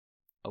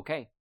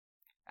 okay.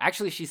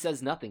 Actually, she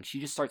says nothing. She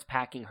just starts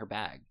packing her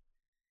bag.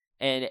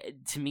 And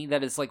to me,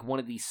 that is like one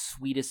of the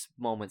sweetest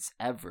moments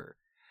ever.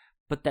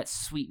 But that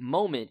sweet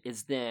moment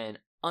is then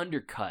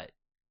undercut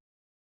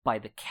by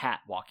the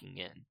cat walking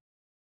in.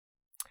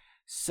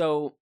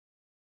 So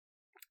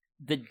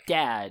the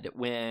dad,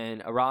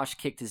 when Arash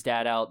kicked his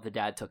dad out, the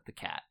dad took the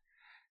cat.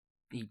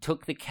 He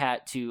took the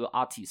cat to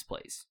Ati's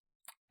place.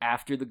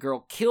 After the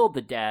girl killed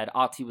the dad,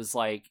 Ati was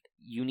like,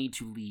 you need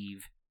to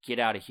leave, get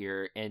out of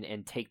here,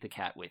 and take the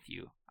cat with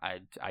you.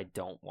 I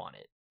don't want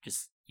it.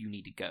 Just, you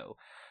need to go.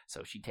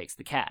 So she takes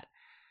the cat.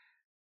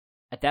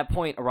 At that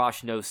point,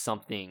 Arash knows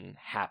something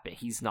happened.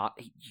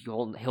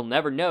 He'll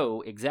never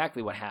know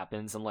exactly what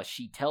happens unless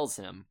she tells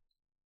him.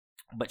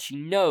 But she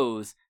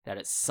knows that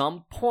at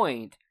some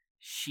point,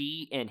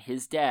 she and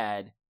his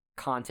dad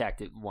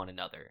contacted one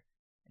another.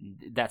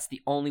 That's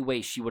the only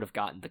way she would have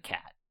gotten the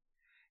cat.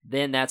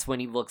 Then that's when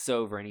he looks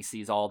over and he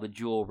sees all the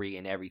jewelry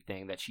and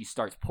everything that she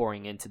starts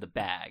pouring into the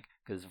bag.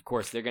 Because, of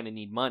course, they're going to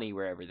need money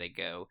wherever they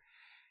go.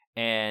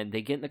 And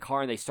they get in the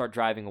car and they start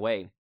driving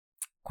away.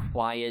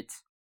 Quiet,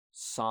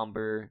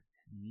 somber,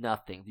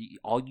 nothing.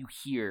 All you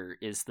hear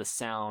is the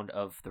sound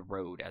of the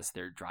road as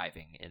they're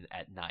driving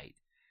at night.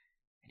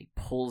 And he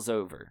pulls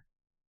over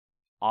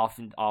off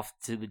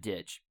to the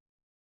ditch.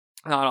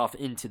 Not off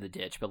into the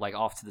ditch, but like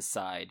off to the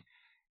side.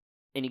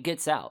 And he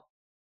gets out,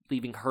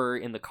 leaving her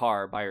in the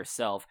car by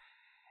herself.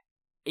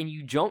 And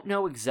you don't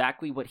know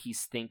exactly what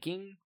he's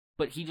thinking,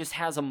 but he just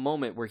has a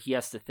moment where he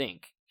has to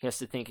think. He has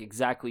to think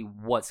exactly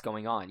what's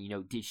going on.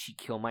 Did she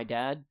kill my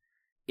dad?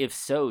 If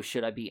so,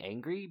 should I be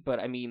angry? But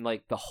I mean,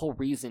 like, the whole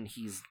reason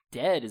he's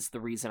dead is the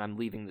reason I'm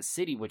leaving the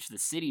city, which the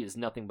city is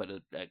nothing but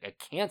a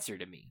cancer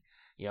to me.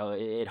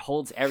 It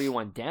holds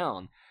everyone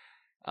down.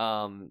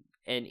 And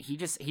he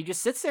just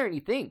sits there and he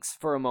thinks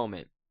for a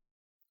moment.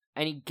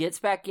 And he gets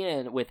back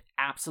in with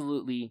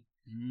absolutely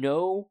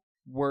no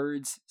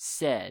words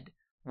said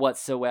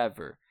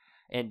whatsoever.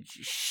 And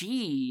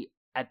she,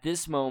 at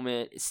this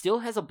moment, still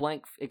has a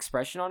blank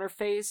expression on her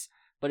face,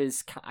 but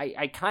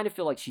I kind of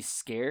feel like she's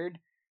scared.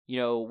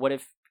 What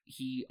if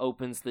he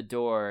opens the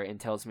door and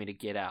tells me to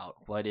get out?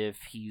 What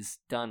if he's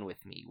done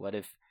with me? What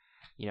if,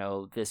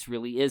 this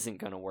really isn't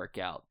going to work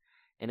out?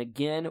 And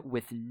again,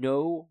 with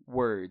no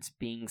words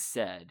being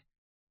said,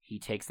 he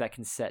takes that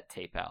cassette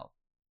tape out,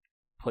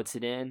 puts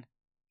it in,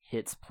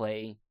 hits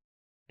play,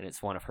 and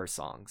it's one of her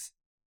songs.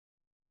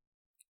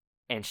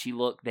 And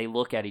they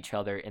look at each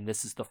other, and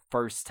this is the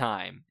first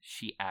time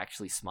she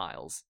actually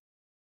smiles.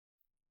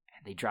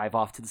 And they drive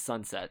off to the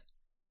sunset.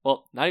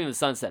 Well, not even the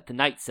sunset, the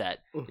night set.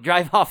 They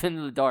drive off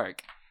into the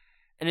dark.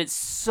 And it's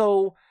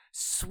so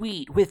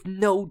sweet with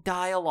no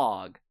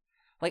dialogue.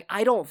 Like,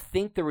 I don't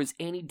think there was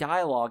any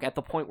dialogue at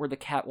the point where the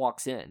cat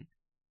walks in.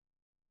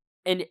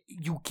 And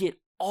you get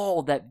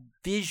all that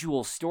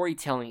visual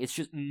storytelling. It's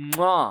just,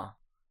 mwah.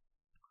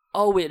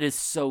 Oh, it is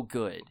so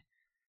good.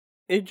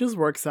 It just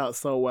works out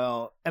so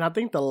well. And I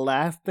think the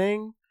last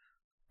thing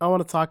I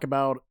want to talk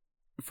about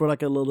for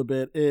like a little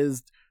bit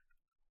is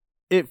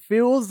it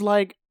feels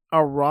like a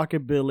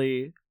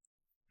rockabilly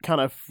kind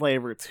of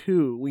flavor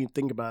too when you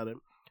think about it.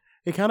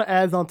 It kind of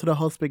adds on to the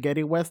whole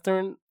spaghetti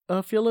western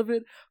feel of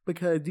it,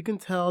 because you can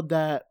tell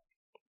that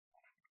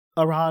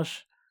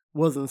Arash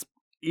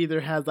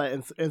either has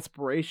that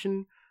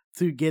inspiration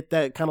to get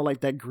that kind of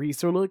like that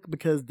greaser look,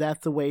 because that's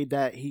the way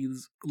that he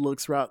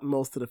looks throughout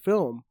most of the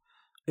film,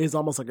 is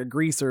almost like a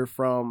greaser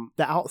from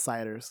The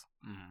Outsiders.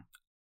 Mm-hmm.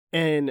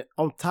 And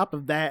on top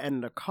of that,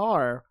 in the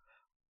car,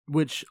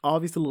 which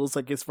obviously looks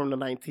like it's from the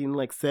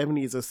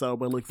 1970s or so,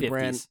 but looks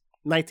 50s.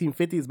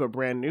 1950s, but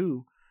brand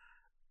new.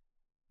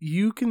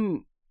 You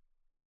can.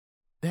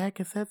 They had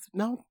cassettes?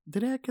 No,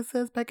 did they have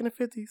cassettes back in the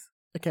 50s?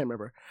 I can't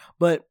remember.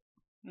 But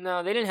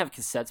No, they didn't have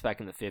cassettes back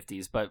in the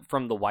 50s, but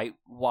from the white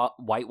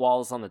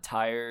walls on the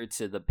tire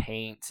to the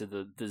paint to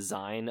the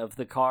design of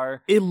the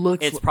car,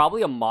 it's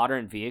probably a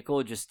modern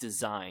vehicle just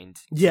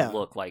designed to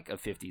look like a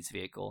 50s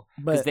vehicle.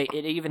 Because it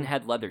even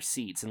had leather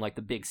seats and like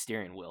the big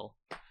steering wheel.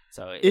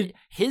 So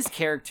his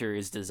character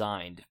is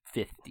designed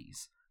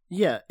 50s.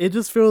 Yeah, it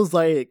just feels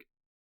like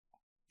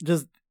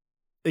just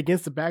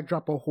against the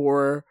backdrop of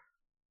horror,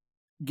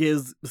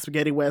 gives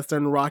spaghetti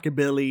western,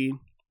 rockabilly,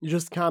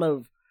 just kind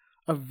of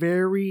a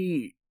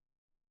very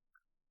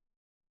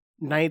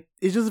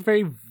it's just a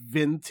very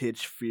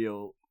vintage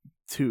feel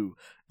too.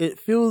 It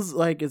feels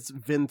like it's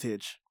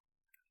vintage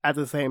at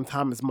the same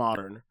time as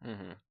modern.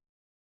 Mm-hmm.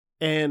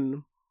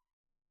 And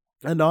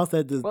I know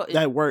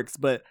that works,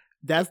 but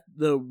that's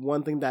the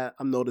one thing that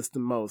I've noticed the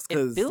most.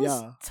 It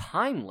feels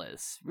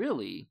timeless,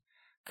 really.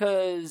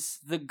 Because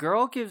the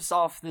girl gives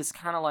off this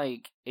kind of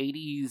like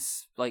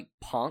 80s like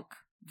punk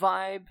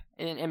vibe,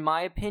 in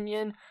my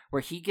opinion,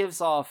 where he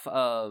gives off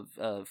a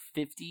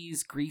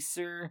 50s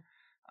greaser.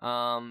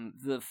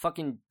 The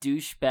fucking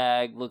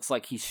douchebag looks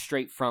like he's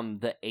straight from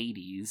the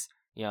 80s.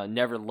 You know,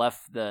 never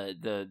left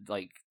the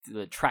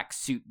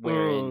tracksuit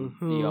wearing.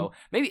 Mm-hmm. You know,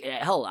 maybe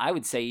hell, I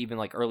would say even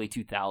like early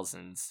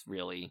 2000s,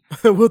 really.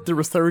 With the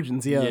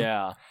resurgence,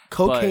 yeah,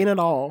 cocaine and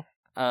all.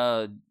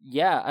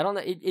 Yeah, I don't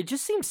know. It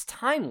just seems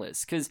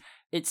timeless because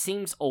it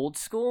seems old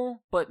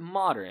school but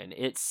modern.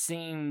 It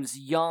seems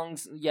young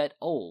yet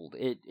old.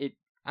 It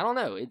I don't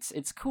know.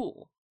 It's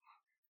cool.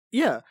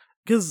 Yeah,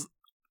 because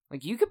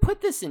like you could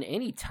put this in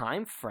any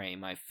time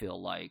frame. I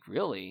feel like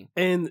really,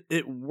 and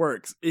it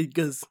works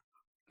because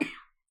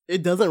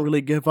it doesn't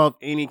really give up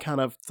any kind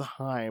of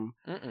time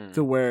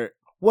to where.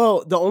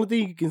 Well, the only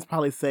thing you can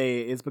probably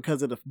say is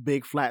because of the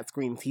big flat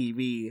screen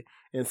TV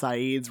in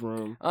Saeed's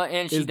room.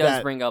 And she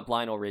does bring up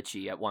Lionel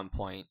Richie at one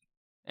point.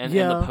 And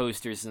the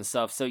posters and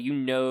stuff. So you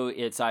know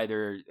it's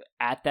either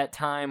at that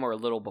time or a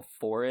little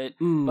before it.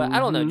 Mm-hmm. But I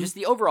don't know. Just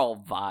the overall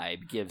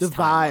vibe gives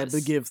timeless.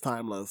 Vibe gives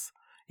timeless.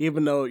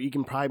 Even though you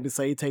can probably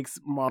say it takes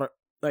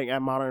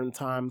at modern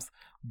times.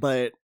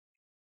 But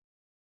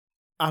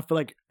I feel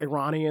like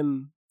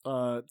Iranian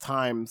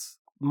times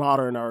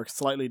modern are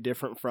slightly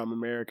different from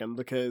American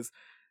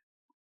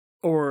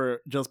or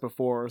just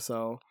before,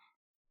 so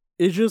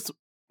it just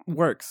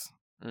works.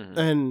 Mm-hmm.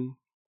 And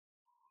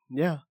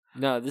yeah.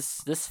 No,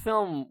 this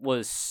film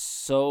was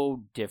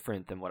so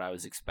different than what I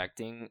was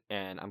expecting,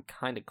 and I'm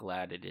kind of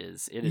glad it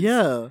is. It's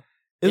a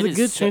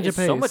good change of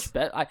pace. So much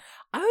better. I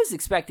was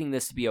expecting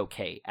this to be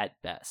okay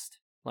at best.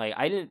 Like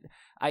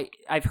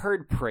I've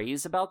heard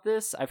praise about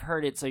this. I've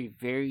heard it's a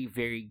very,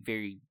 very,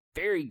 very,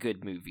 very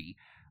good movie.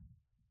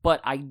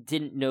 But I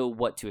didn't know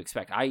what to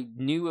expect. I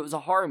knew it was a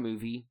horror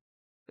movie,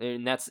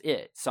 and that's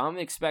it. So I'm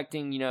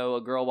expecting, a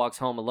girl walks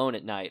home alone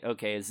at night.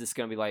 Okay, is this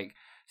going to be like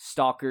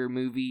stalker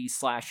movie,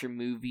 slasher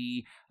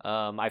movie?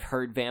 I've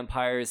heard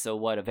vampires, so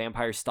what? A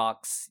vampire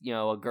stalks,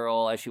 a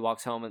girl as she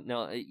walks home.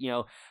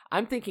 No,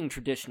 I'm thinking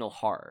traditional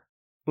horror.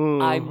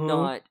 Mm-hmm. I'm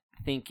not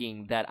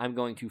thinking that I'm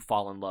going to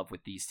fall in love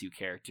with these two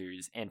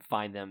characters and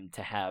find them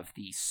to have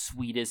the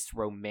sweetest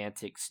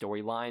romantic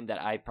storyline that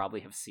I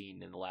probably have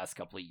seen in the last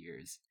couple of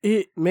years.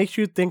 It makes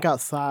you think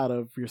outside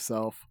of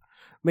yourself.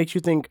 Makes you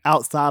think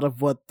outside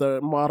of what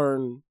the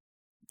modern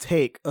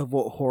take of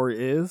what horror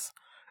is.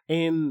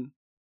 And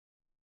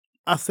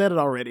I said it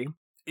already.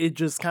 It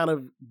just kind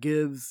of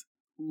gives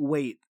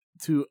weight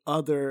to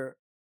other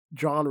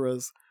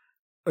genres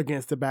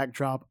against the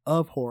backdrop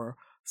of horror.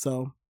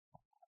 So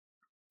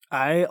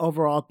I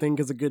overall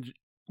think it's a good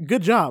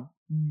job.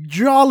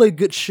 Jolly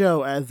good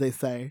show, as they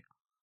say.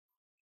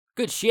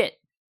 Good shit.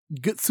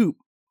 Good soup.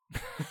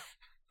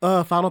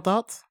 Final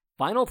thoughts?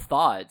 Final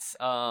thoughts.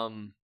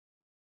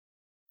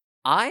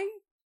 I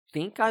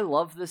think I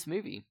love this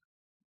movie.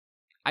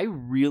 I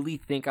really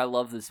think I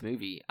love this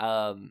movie.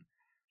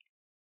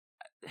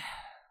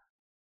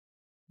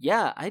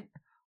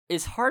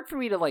 It's hard for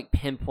me to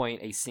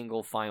pinpoint a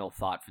single final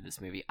thought for this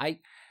movie.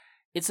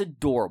 It's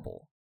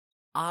adorable.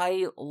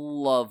 I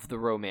love the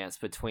romance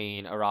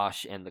between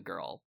Arash and the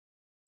girl.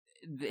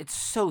 It's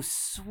so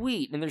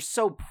sweet and they're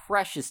so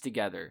precious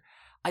together.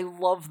 I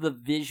love the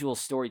visual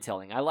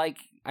storytelling. I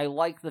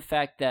like the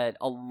fact that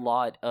a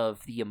lot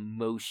of the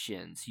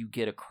emotions you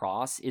get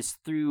across is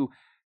through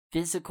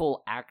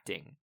physical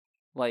acting.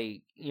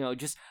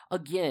 Just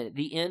again,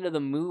 the end of the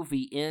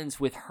movie ends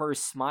with her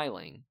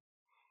smiling.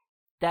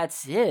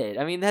 That's it.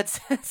 I mean, that's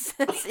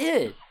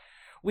it.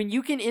 When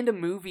you can end a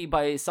movie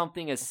by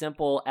something as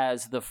simple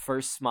as the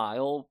first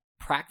smile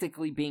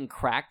practically being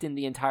cracked in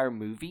the entire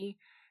movie,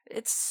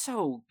 it's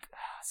so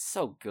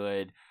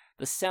good.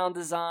 The sound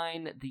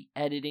design, the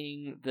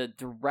editing, the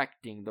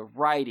directing, the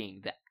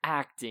writing, the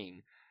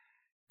acting,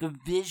 the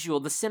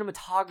visual, the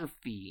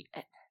cinematography.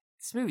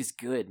 This movie's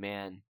good,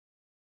 man.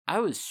 I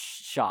was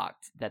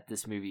shocked that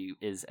this movie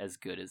is as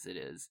good as it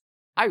is.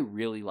 I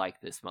really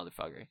like this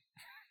motherfucker.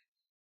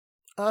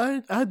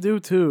 I do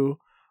too.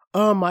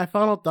 My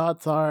final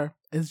thoughts are,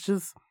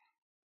 it's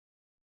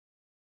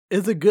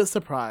a good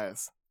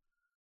surprise.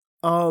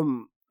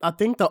 I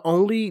think the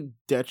only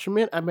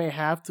detriment I may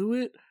have to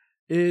it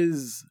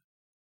is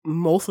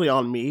mostly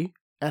on me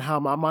and how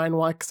my mind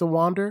likes to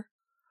wander.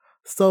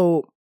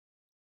 So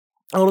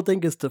I don't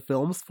think it's the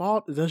film's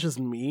fault. That's just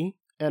me,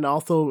 and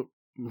also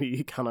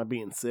me kind of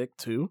being sick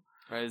too.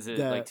 Or is it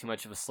that- like too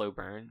much of a slow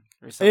burn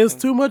or something? It was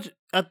too much.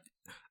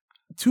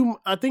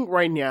 I think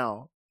right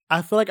now,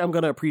 I feel like I'm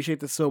gonna appreciate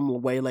this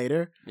film way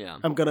later. Yeah.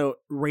 I'm gonna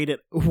rate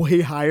it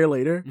way higher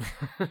later.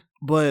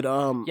 But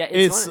Yeah,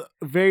 it's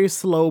very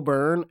slow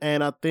burn,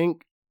 and I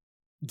think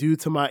due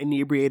to my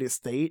inebriated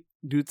state,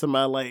 due to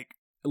my like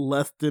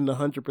less than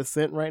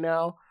 100% right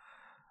now,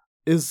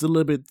 it's a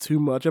little bit too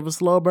much of a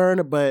slow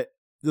burn. But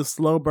the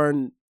slow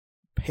burn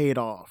paid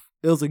off.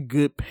 It was a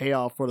good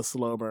payoff for the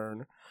slow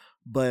burn.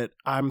 But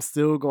I'm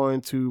still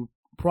going to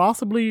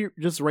possibly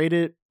just rate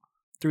it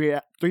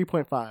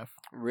 3.5.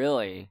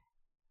 Really?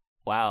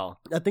 Wow.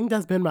 I think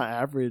that's been my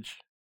average.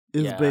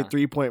 It's Yeah. been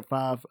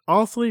 3.5.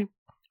 Honestly,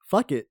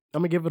 fuck it.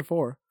 I'm gonna give it a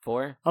 4.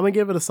 4? I'm gonna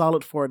give it a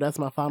solid 4. That's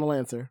my final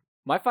answer.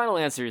 My final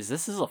answer is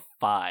this is a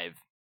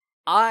 5.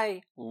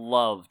 I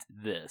loved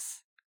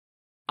this.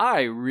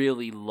 I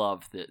really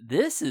loved it.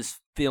 This is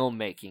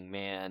filmmaking,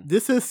 man.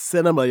 This is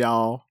cinema,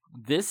 y'all.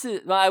 This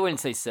is, well, I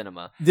wouldn't say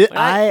cinema. Thi- When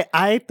I-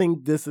 I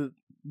think this is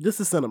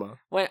cinema.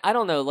 When I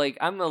don't know, like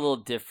I'm a little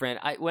different.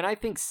 When I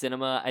think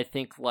cinema, I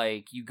think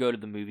like you go to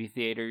the movie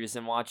theaters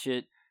and watch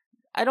it.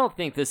 I don't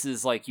think this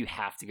is like you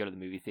have to go to the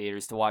movie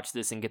theaters to watch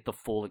this and get the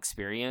full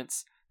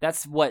experience.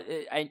 That's what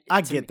I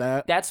to get me,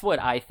 that. That's what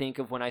I think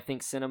of when I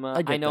think cinema.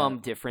 I get know that. I'm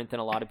different than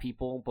a lot of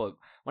people, but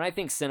when I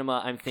think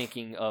cinema, I'm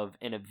thinking of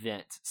an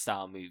event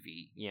style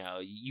movie. You know,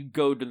 you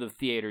go to the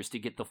theaters to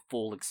get the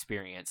full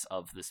experience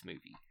of this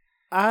movie.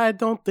 I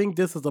don't think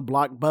this is a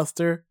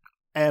blockbuster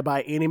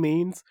by any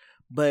means,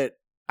 but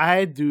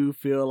I do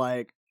feel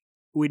like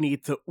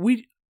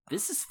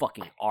This is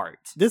fucking art.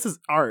 this is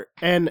art,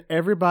 and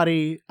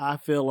everybody I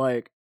feel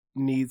like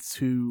needs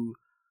to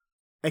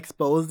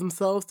expose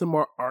themselves to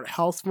more art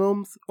house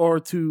films or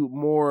to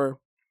more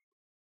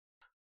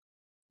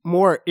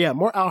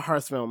art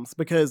house films,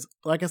 because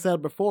like I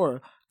said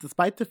before,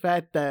 despite the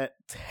fact that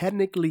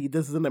technically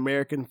this is an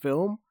American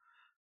film,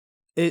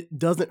 it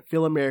doesn't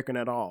feel American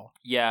at all.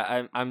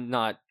 Yeah, I'm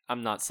not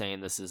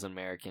saying this is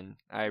American.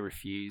 I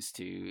refuse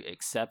to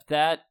accept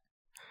that.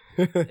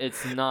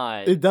 It's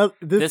not. It does.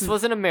 This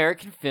was an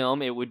American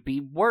film. It would be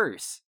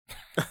worse.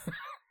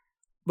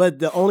 But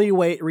the only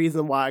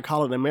reason why I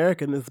call it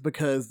American is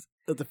because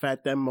of the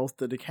fact that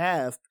most of the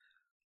cast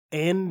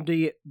and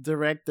the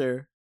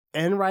director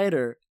and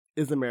writer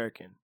is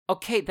American.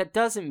 Okay, that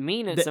doesn't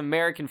mean it's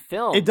American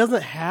film. It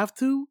doesn't have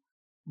to,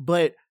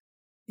 but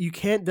you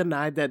can't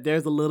deny that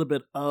there's a little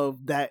bit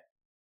of that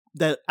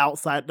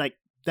outside, like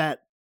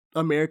that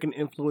American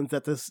influence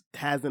that this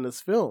has in this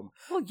film.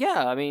 Well,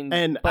 yeah, I mean,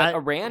 But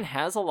Iran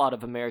has a lot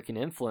of American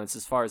influence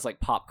as far as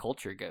like pop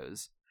culture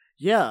goes.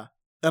 Yeah,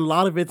 a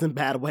lot of it's in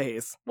bad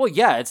ways. Well,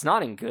 yeah, it's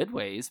not in good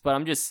ways, but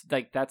I'm just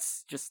like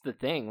that's just the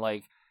thing.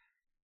 Like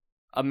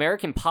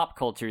American pop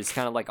culture is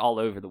kind of like all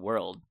over the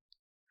world.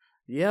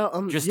 Yeah,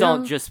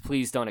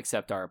 Please don't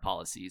accept our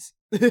policies.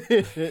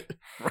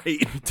 Right.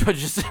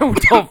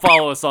 Don't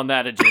follow us on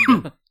that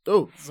agenda.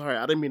 Oh, sorry,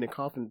 I didn't mean to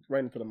cough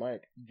right into the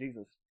mic.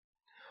 Jesus.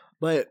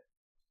 But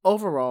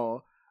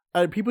overall,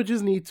 people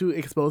just need to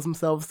expose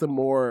themselves to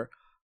more.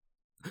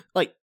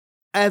 Like,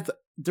 as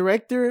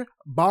director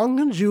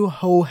Bong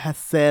Joon-ho has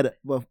said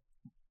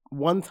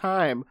one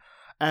time,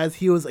 as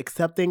he was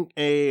accepting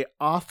a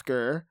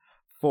Oscar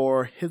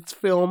for his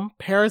film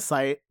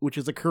Parasite, which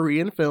is a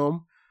Korean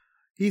film,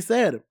 he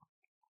said,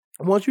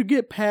 once you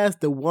get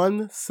past the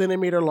 1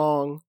 centimeter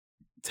long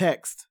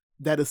text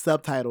that is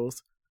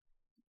subtitles,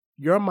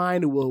 your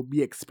mind will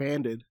be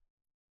expanded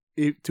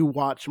to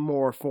watch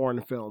more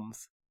foreign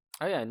films.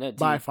 Oh yeah, no, dude.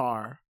 By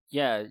far.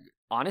 Yeah,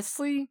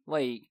 honestly,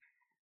 like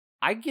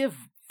I give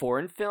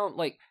foreign film,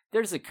 like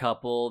there's a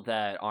couple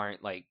that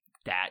aren't like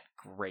that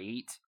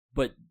great,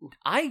 but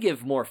I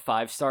give more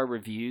 5-star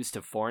reviews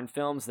to foreign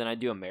films than I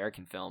do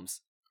American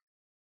films.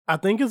 I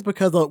think it's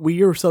because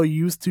we are so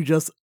used to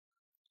just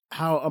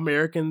how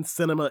American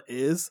cinema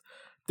is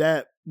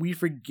that we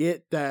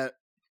forget that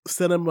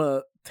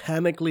cinema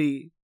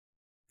technically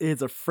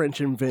is a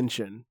French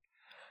invention.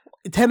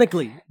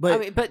 Technically, but I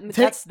mean, but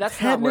that's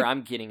not where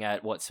I'm getting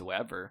at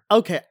whatsoever.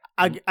 Okay,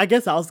 I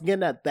guess I was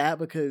getting at that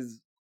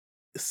because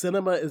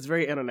cinema is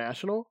very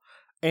international,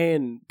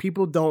 and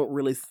people don't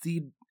really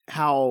see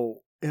how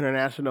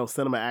international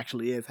cinema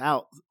actually is,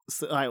 how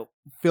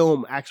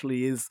film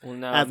actually is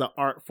as an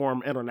art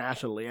form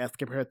internationally as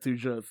compared to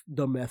just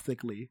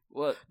domestically.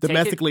 Well,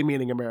 domestically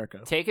meaning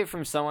America. Take it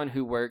from someone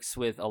who works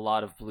with a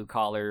lot of blue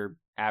collar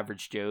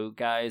average Joe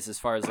guys as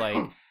far as like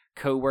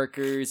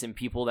co-workers and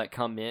people that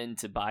come in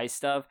to buy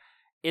stuff.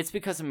 It's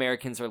because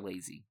Americans are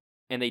lazy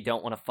and they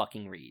don't want to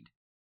fucking read.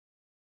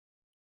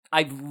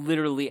 I've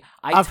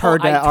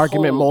heard that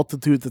argument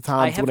multitudes of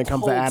times when it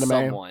comes to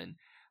anime.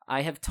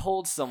 I have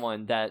told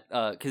someone that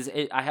because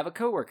I have a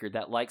coworker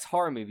that likes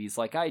horror movies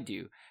like I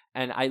do,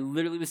 and I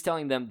literally was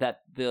telling them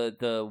that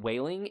the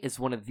Wailing is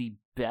one of the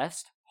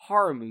best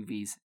horror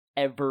movies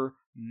ever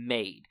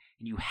made.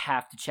 and you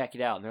have to check it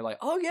out. And they're like,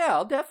 oh yeah,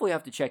 I'll definitely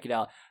have to check it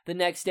out. The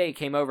next day it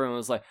came over and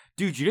was like,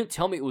 dude, you didn't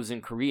tell me it was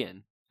in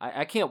Korean.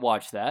 I can't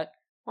watch that.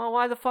 Well,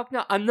 why the fuck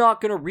not? I'm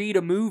not gonna read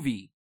a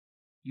movie.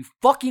 You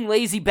fucking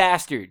lazy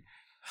bastard.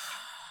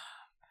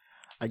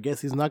 I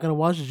guess he's not gonna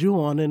watch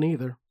Ju-on then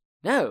either.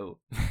 No.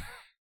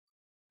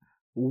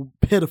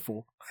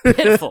 Pitiful.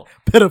 Pitiful.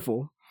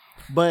 Pitiful.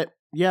 But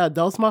yeah,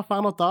 those are my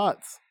final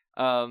thoughts.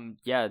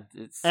 Yeah,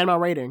 And my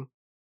rating.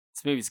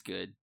 This movie's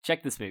good.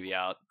 Check this movie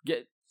out.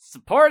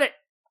 Support it.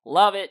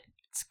 Love it.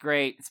 It's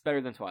great. It's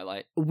better than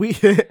Twilight.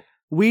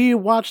 We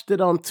watched it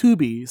on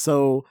Tubi,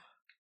 so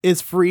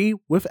it's free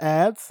with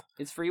ads.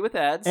 It's free with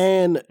ads.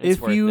 And It's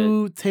if worth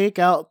you take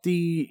out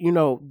the,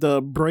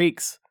 the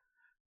breaks,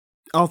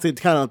 I'll say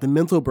kind of the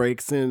mental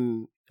breaks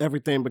and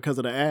everything because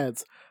of the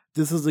ads,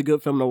 this is a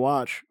good film to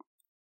watch.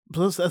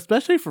 Plus,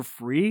 especially for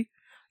free,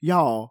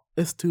 y'all,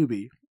 it's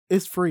Tubi.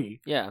 It's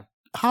free. Yeah.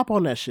 Hop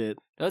on that shit.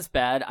 That's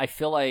bad. I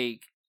feel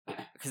like,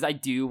 because I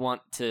do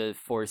want to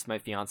force my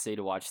fiance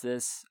to watch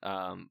this,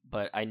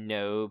 but I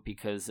know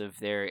because of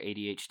their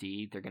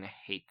ADHD, they're going to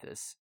hate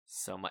this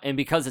so much. And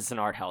because it's an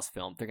art house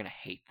film, they're going to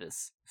hate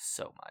this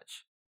so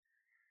much.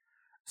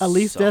 At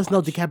least So there's no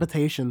much.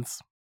 decapitations.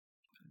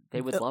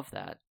 They would love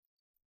that.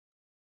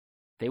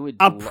 They would.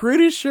 I'm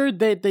pretty sure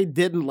that they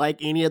didn't like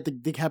any of the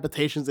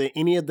decapitations in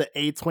any of the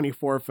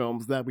A24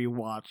 films that we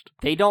watched.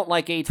 They don't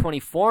like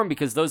A24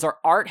 because those are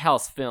art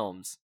house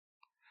films.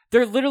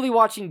 They're literally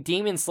watching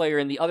Demon Slayer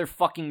in the other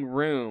fucking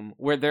room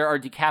where there are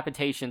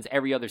decapitations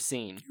every other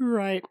scene. You're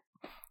right.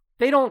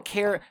 They don't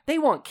care. They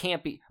want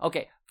campy.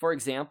 Okay, for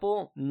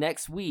example,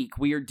 next week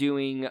we are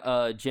doing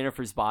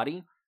Jennifer's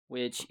Body,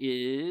 which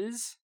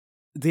is...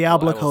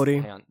 Diablo hang Cody.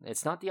 on.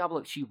 It's not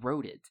Diablo. She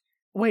wrote it.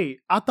 Wait,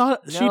 I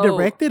thought she No.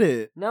 directed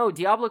it. No,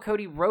 Diablo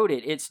Cody wrote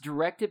it. It's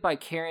directed by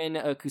Karen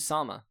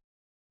Kusama.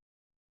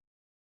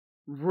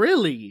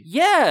 Really?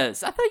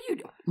 Yes, I thought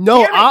you'd... No,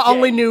 Damn it, I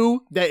only Jay.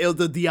 knew that it was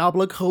the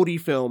Diablo Cody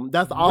film.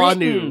 That's all I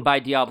knew. Written by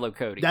Diablo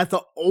Cody. That's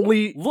the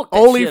only Look that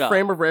only shit up.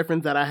 frame of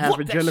reference that I have Look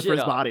for that shit Jennifer's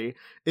up. Body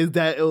is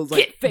that it was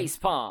like Get face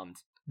palmed.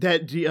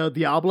 that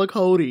Diablo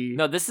Cody.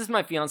 No, this is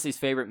my fiance's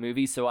favorite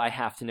movie, so I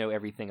have to know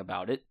everything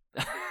about it.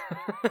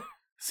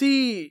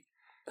 See,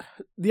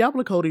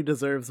 Diablo Cody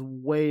deserves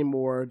way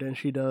more than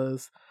she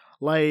does.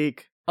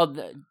 Like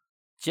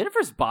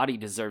Jennifer's Body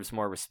deserves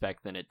more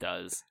respect than it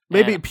does.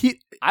 maybe And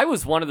I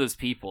was one of those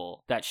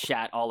people that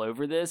shat all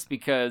over this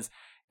because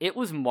it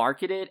was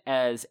marketed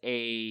as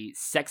a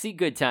sexy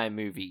good time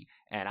movie.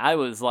 And I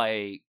was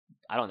like,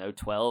 I don't know,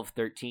 12,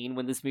 13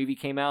 when this movie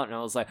came out. And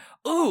I was like,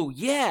 oh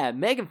yeah,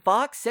 Megan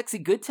Fox, sexy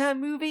good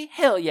time movie?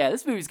 Hell yeah,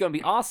 this movie's going to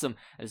be awesome.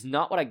 It's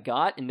not what I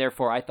got, and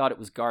therefore I thought it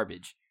was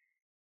garbage.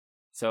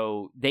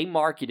 So they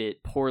marketed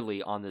it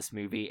poorly on this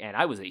movie, and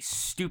I was a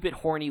stupid,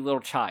 horny little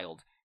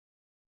child.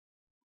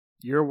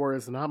 your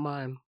words, not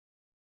mine.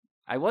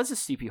 I was a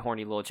stupid,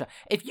 horny little child.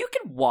 If you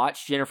can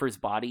watch Jennifer's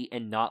Body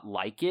and not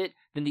like it,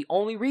 then the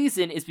only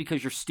reason is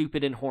because you're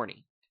stupid and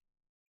horny.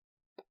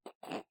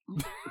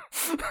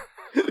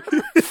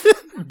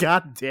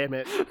 God damn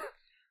it.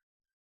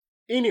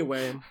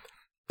 Anyway,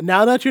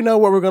 now that you know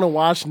what we're gonna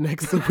watch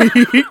next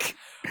week,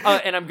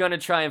 And I'm going to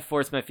try and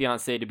force my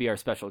fiance to be our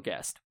special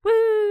guest.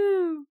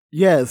 Woo!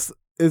 yes,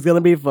 it's gonna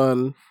be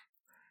fun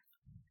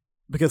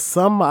because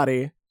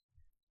somebody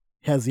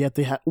has yet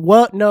to have.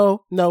 What?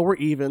 No, we're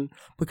even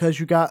because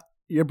you got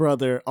your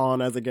brother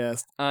on as a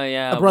guest, Oh,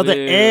 yeah. a brother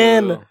woo.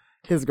 and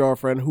his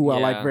girlfriend, who I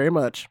like Yeah. very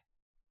much.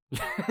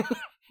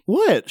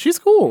 What? She's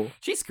cool.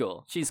 She's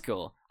cool.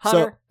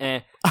 So-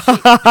 Hunter,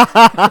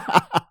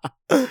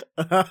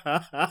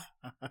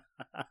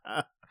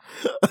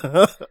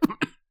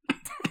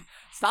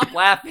 Stop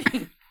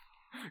laughing.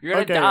 You're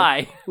going to Okay.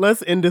 die.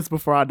 Let's end this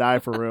before I die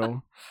for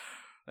real.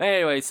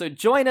 Anyway, so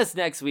join us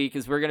next week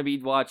as we're going to be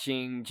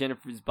watching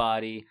Jennifer's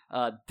Body.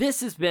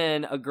 This has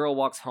been A Girl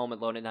Walks Home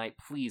Alone at Night.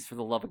 Please, for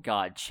the love of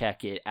God,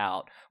 check it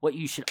out. What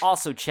you should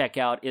also check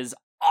out is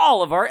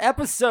all of our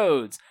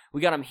episodes.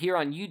 We got them here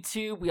on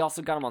YouTube. We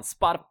also got them on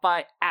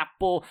Spotify,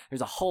 Apple.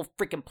 There's a whole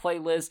freaking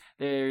playlist.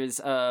 There's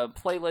a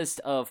playlist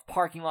of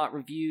parking lot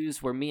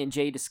reviews where me and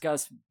Jay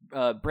discuss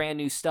brand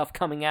new stuff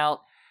coming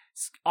out.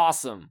 It's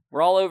awesome.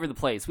 We're all over the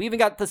place. We even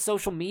got the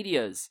social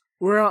medias.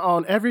 We're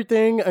on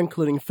everything,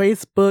 including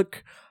Facebook,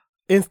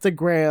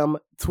 Instagram,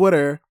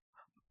 Twitter,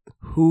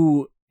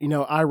 who,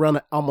 I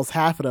run almost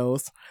half of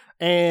those.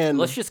 And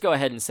Let's just go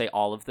ahead and say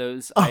all of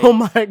those. oh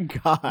my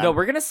God. No,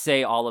 we're going to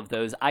say all of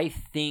those. I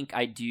think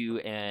I do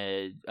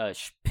a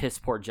piss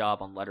poor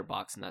job on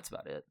Letterboxd, and that's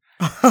about it.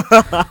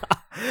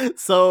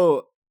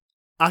 So,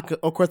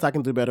 of course, I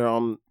can do better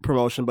on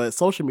promotion, but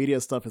social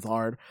media stuff is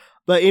hard.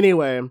 But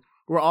anyway,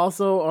 we're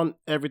also on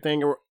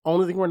everything.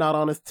 Only thing we're not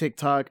on is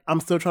TikTok. I'm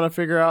still trying to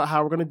figure out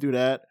how we're going to do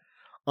that.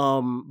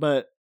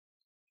 But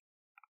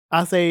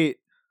I say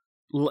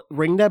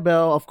ring that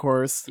bell, of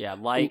course. Yeah,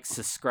 like,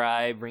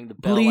 subscribe, ring the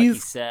bell like you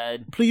Please.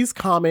 said. Please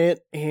comment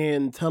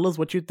and tell us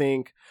what you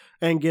think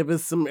and give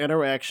us some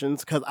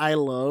interactions because I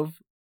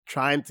love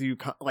trying to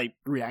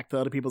react to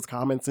other people's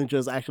comments and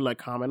just actually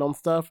comment on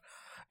stuff.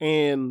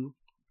 And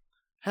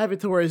have it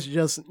to where it's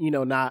just,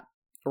 not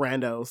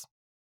randos.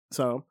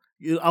 So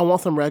I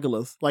want some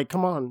regulars. Like,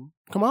 come on,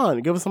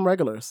 give us some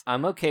regulars.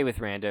 I'm okay with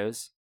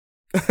randos.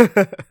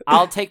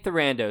 I'll take the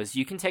randos.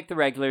 You can take the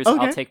regulars.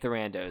 Okay. I'll take the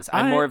randos.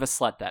 I'm more of a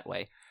slut that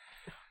way.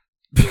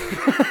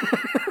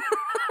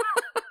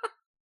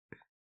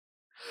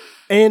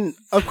 And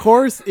of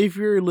course, if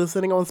you're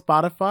listening on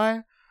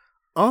Spotify,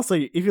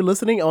 honestly, if you're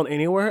listening on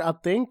anywhere, I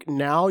think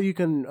now you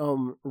can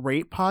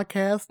rate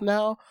podcasts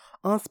now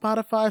on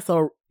Spotify.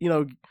 So,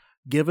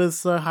 give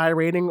us a high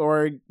rating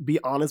or be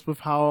honest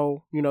with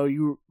how,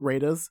 you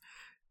rate us.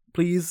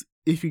 Please,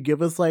 if you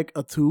give us like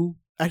a 2,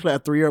 actually a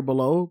 3 or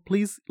below,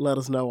 please let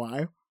us know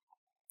why.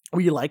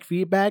 We like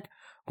feedback.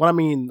 What I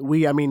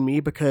mean me,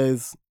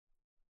 because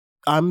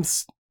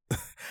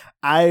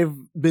I've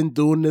been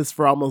doing this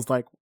for almost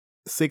like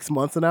 6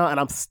 months now, and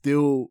I'm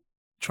still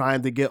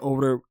trying to get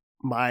over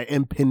my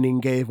impending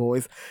gay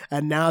voice.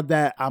 And now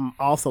that I'm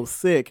also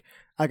sick,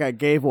 I got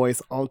gay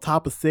voice on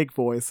top of sick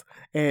voice,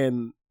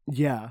 and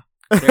yeah.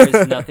 There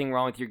is nothing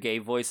wrong with your gay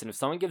voice, and if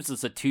someone gives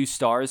us a 2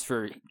 stars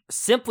for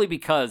simply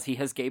because he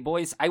has gay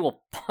voice, I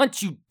will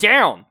punch you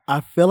down.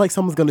 I feel like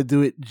someone's gonna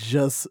do it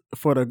just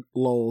for the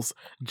lols,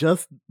 I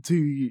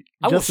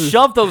will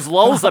shove those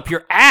lols up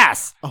your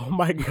ass. Oh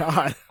my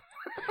god!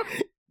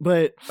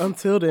 But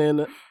until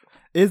then,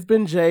 it's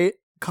been Jay.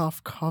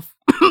 Cough, cough.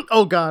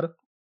 Oh god,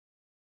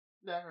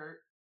 that hurt.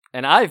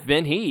 And I've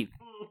been Heath.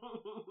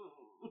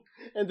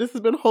 And this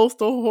has been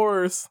Hostel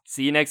Horrors.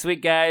 See you next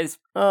week, guys.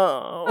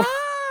 Oh.